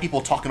 5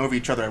 people talking over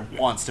each other at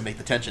once to make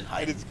the tension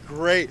heighten. It's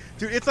great.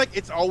 Dude, it's like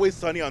It's Always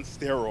Sunny on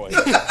steroids.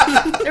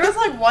 There was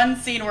like one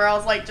scene where I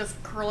was like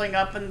just curling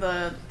up in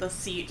the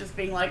seat, just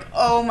being like,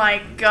 oh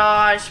my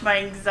gosh, my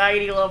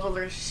anxiety levels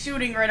are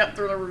shooting right up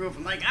through the roof.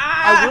 I'm like,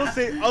 ah!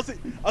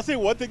 I'll say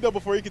one thing though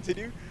before you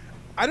continue.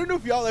 I don't know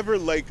if y'all ever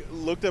like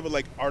looked up at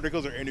like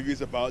articles or interviews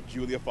about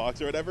Julia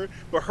Fox or whatever,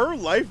 but her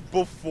life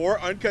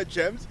before Uncut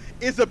Gems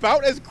is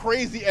about as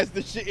crazy as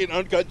the shit in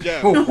Uncut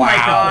Gems. Oh my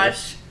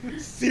gosh.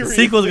 Seriously, the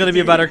sequel's gonna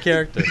be about her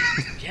character.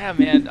 Yeah,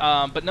 man.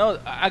 But no,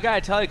 I gotta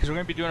tell you, because we're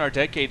gonna be doing our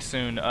decade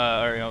soon,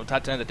 or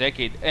top 10 of the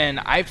decade, and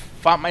I've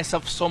fought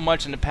myself so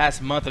much in the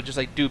past month of just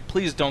like, dude,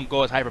 please don't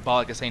go as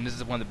hyperbolic as saying this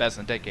is one of the best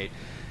in the decade.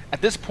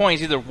 At this point,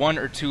 it's either 1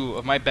 or 2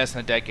 of my best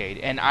in the decade,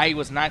 and I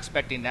was not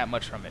expecting that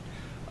much from it.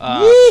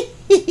 I'm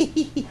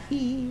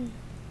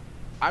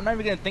not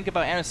even gonna think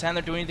about Adam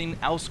Sandler doing anything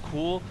else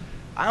cool.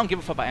 I don't give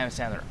a fuck about Adam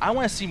Sandler. I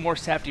want to see more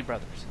Safdie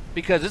brothers,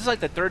 because this is like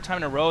the 3rd time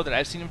in a row that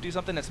I've seen him do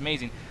something that's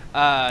amazing.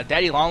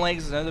 Daddy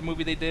Longlegs is another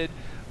movie they did.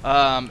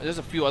 There's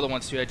a few other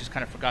ones too. I just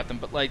kind of forgot them,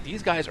 but like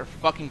these guys are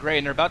fucking great,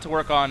 and they're about to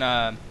work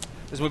on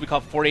this movie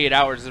called 48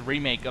 Hours. It's a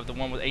remake of the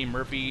one with Eddie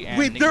Murphy. And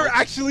Wait, Nick they're Nolte.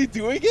 actually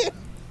doing it?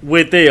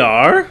 Wait, they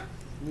are?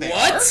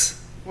 What?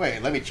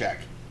 Wait, let me check.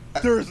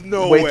 There's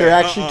no Wait, way. they're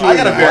actually doing I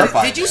gotta that?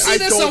 verify. Did you see I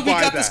this don't on We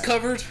buy Got that. This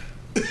Covered?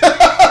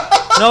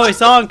 No,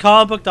 it's on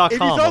comicbook.com. If you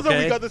saw okay?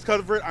 that we got this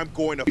covered, I'm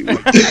going to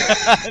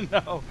fight.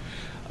 No.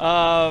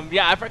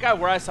 Yeah, I forgot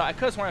where I saw. I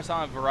could have sworn I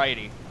saw it on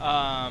Variety.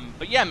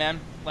 But yeah, man.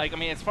 Like, I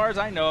mean, as far as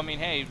I know, I mean,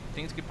 hey,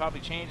 things could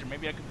probably change, or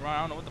maybe I could run. I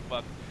don't know what the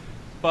fuck.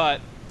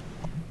 But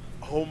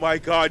Oh my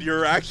God,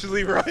 you're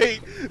actually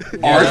right.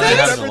 Are In they?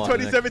 December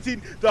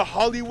 2017, The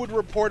Hollywood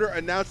Reporter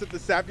announced that the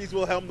Safdies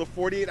will helm the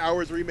 48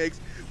 Hours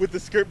remakes, with the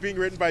script being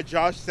written by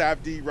Josh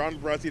Safdie,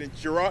 Ronald Bronstein, and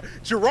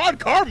Gerard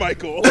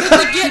Carmichael. What did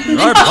they get Nick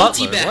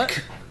Nolte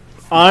back?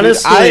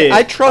 Honestly,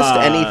 I trust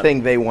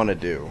anything they want to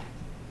do.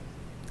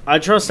 I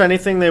trust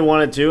anything they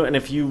want to do, and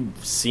if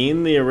you've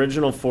seen the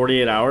original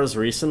 48 Hours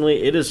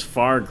recently, it is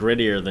far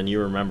grittier than you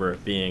remember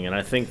it being, and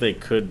I think they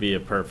could be a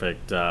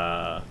perfect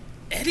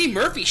Eddie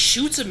Murphy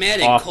shoots a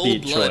man in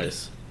cold blood.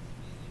 Choice.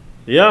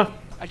 Yeah.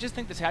 I just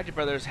think the Safdie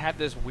brothers had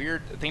this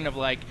weird thing of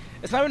like,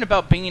 it's not even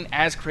about being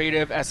as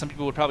creative as some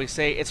people would probably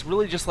say. It's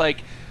really just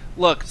like,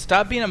 look,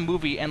 stop being a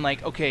movie and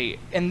like, okay,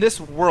 in this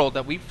world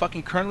that we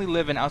fucking currently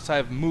live in outside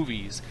of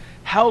movies,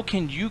 how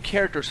can you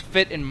characters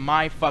fit in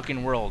my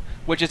fucking world,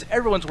 which is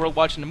everyone's world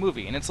watching the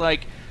movie? And it's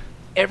like,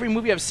 every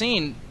movie I've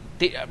seen,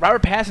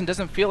 Robert Pattinson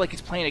doesn't feel like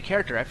he's playing a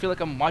character. I feel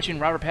like I'm watching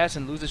Robert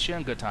Pattinson lose his shit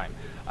on Good Time.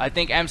 I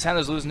think Adam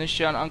Sandler's losing his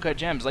shit on Uncut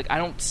Gems. Like, I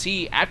don't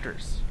see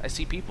actors. I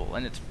see people,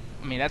 and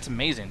that's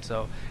amazing.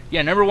 So,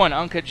 yeah, number one,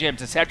 Uncut Gems.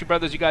 The Safdie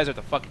brothers, you guys are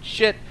the fucking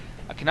shit.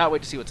 I cannot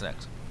wait to see what's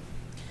next.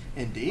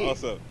 Indeed.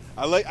 Also,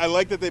 I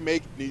like that they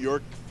make New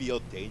York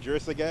feel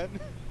dangerous again.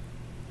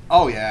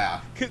 Oh,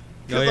 yeah. Because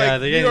New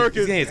York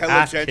is hella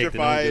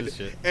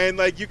gentrified, and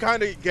like you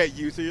kind of get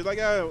used to it. You're like,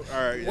 oh, all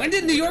right. When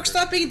did New York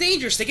stop being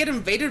dangerous? They get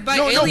invaded by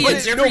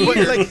aliens every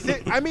year.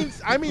 Like, I mean,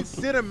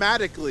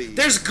 cinematically,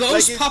 there's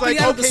ghosts popping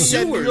out of the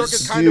sewers. New York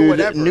is kind of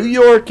whatever. New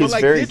York is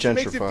like, very this gentrified.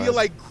 Makes it feel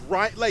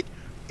like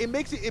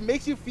it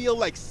makes you feel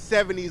like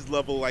 70s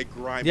level like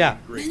grime. Yeah.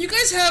 And gritty. Man, you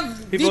guys have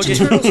Ninja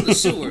Turtles in the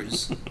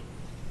sewers.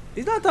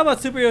 He's not talking about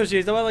superhero shit.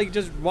 He's talking about like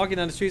just walking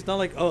down the streets, not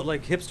like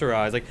like hipster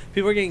eyes. Like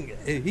people are getting.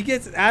 He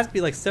gets asked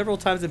me like several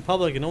times in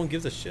public, and no one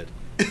gives a shit.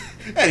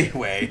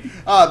 Anyway,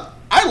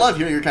 I love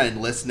hearing your kind of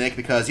list, Nick,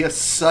 because you have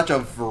such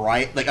a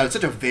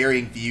such a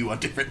varying view on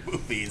different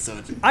movies. So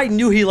I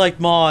knew he liked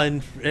Ma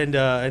and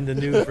the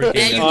new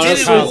freaking.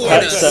 Honestly,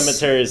 Pet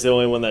Sematary is the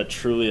only one that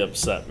truly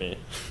upset me.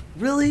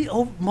 Really?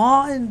 Oh,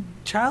 Ma and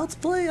Child's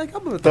Play? Like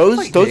I'm with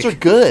those are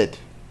good.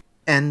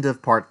 End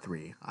of part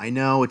 3. I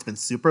know it's been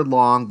super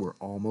long. We're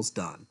almost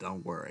done.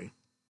 Don't worry.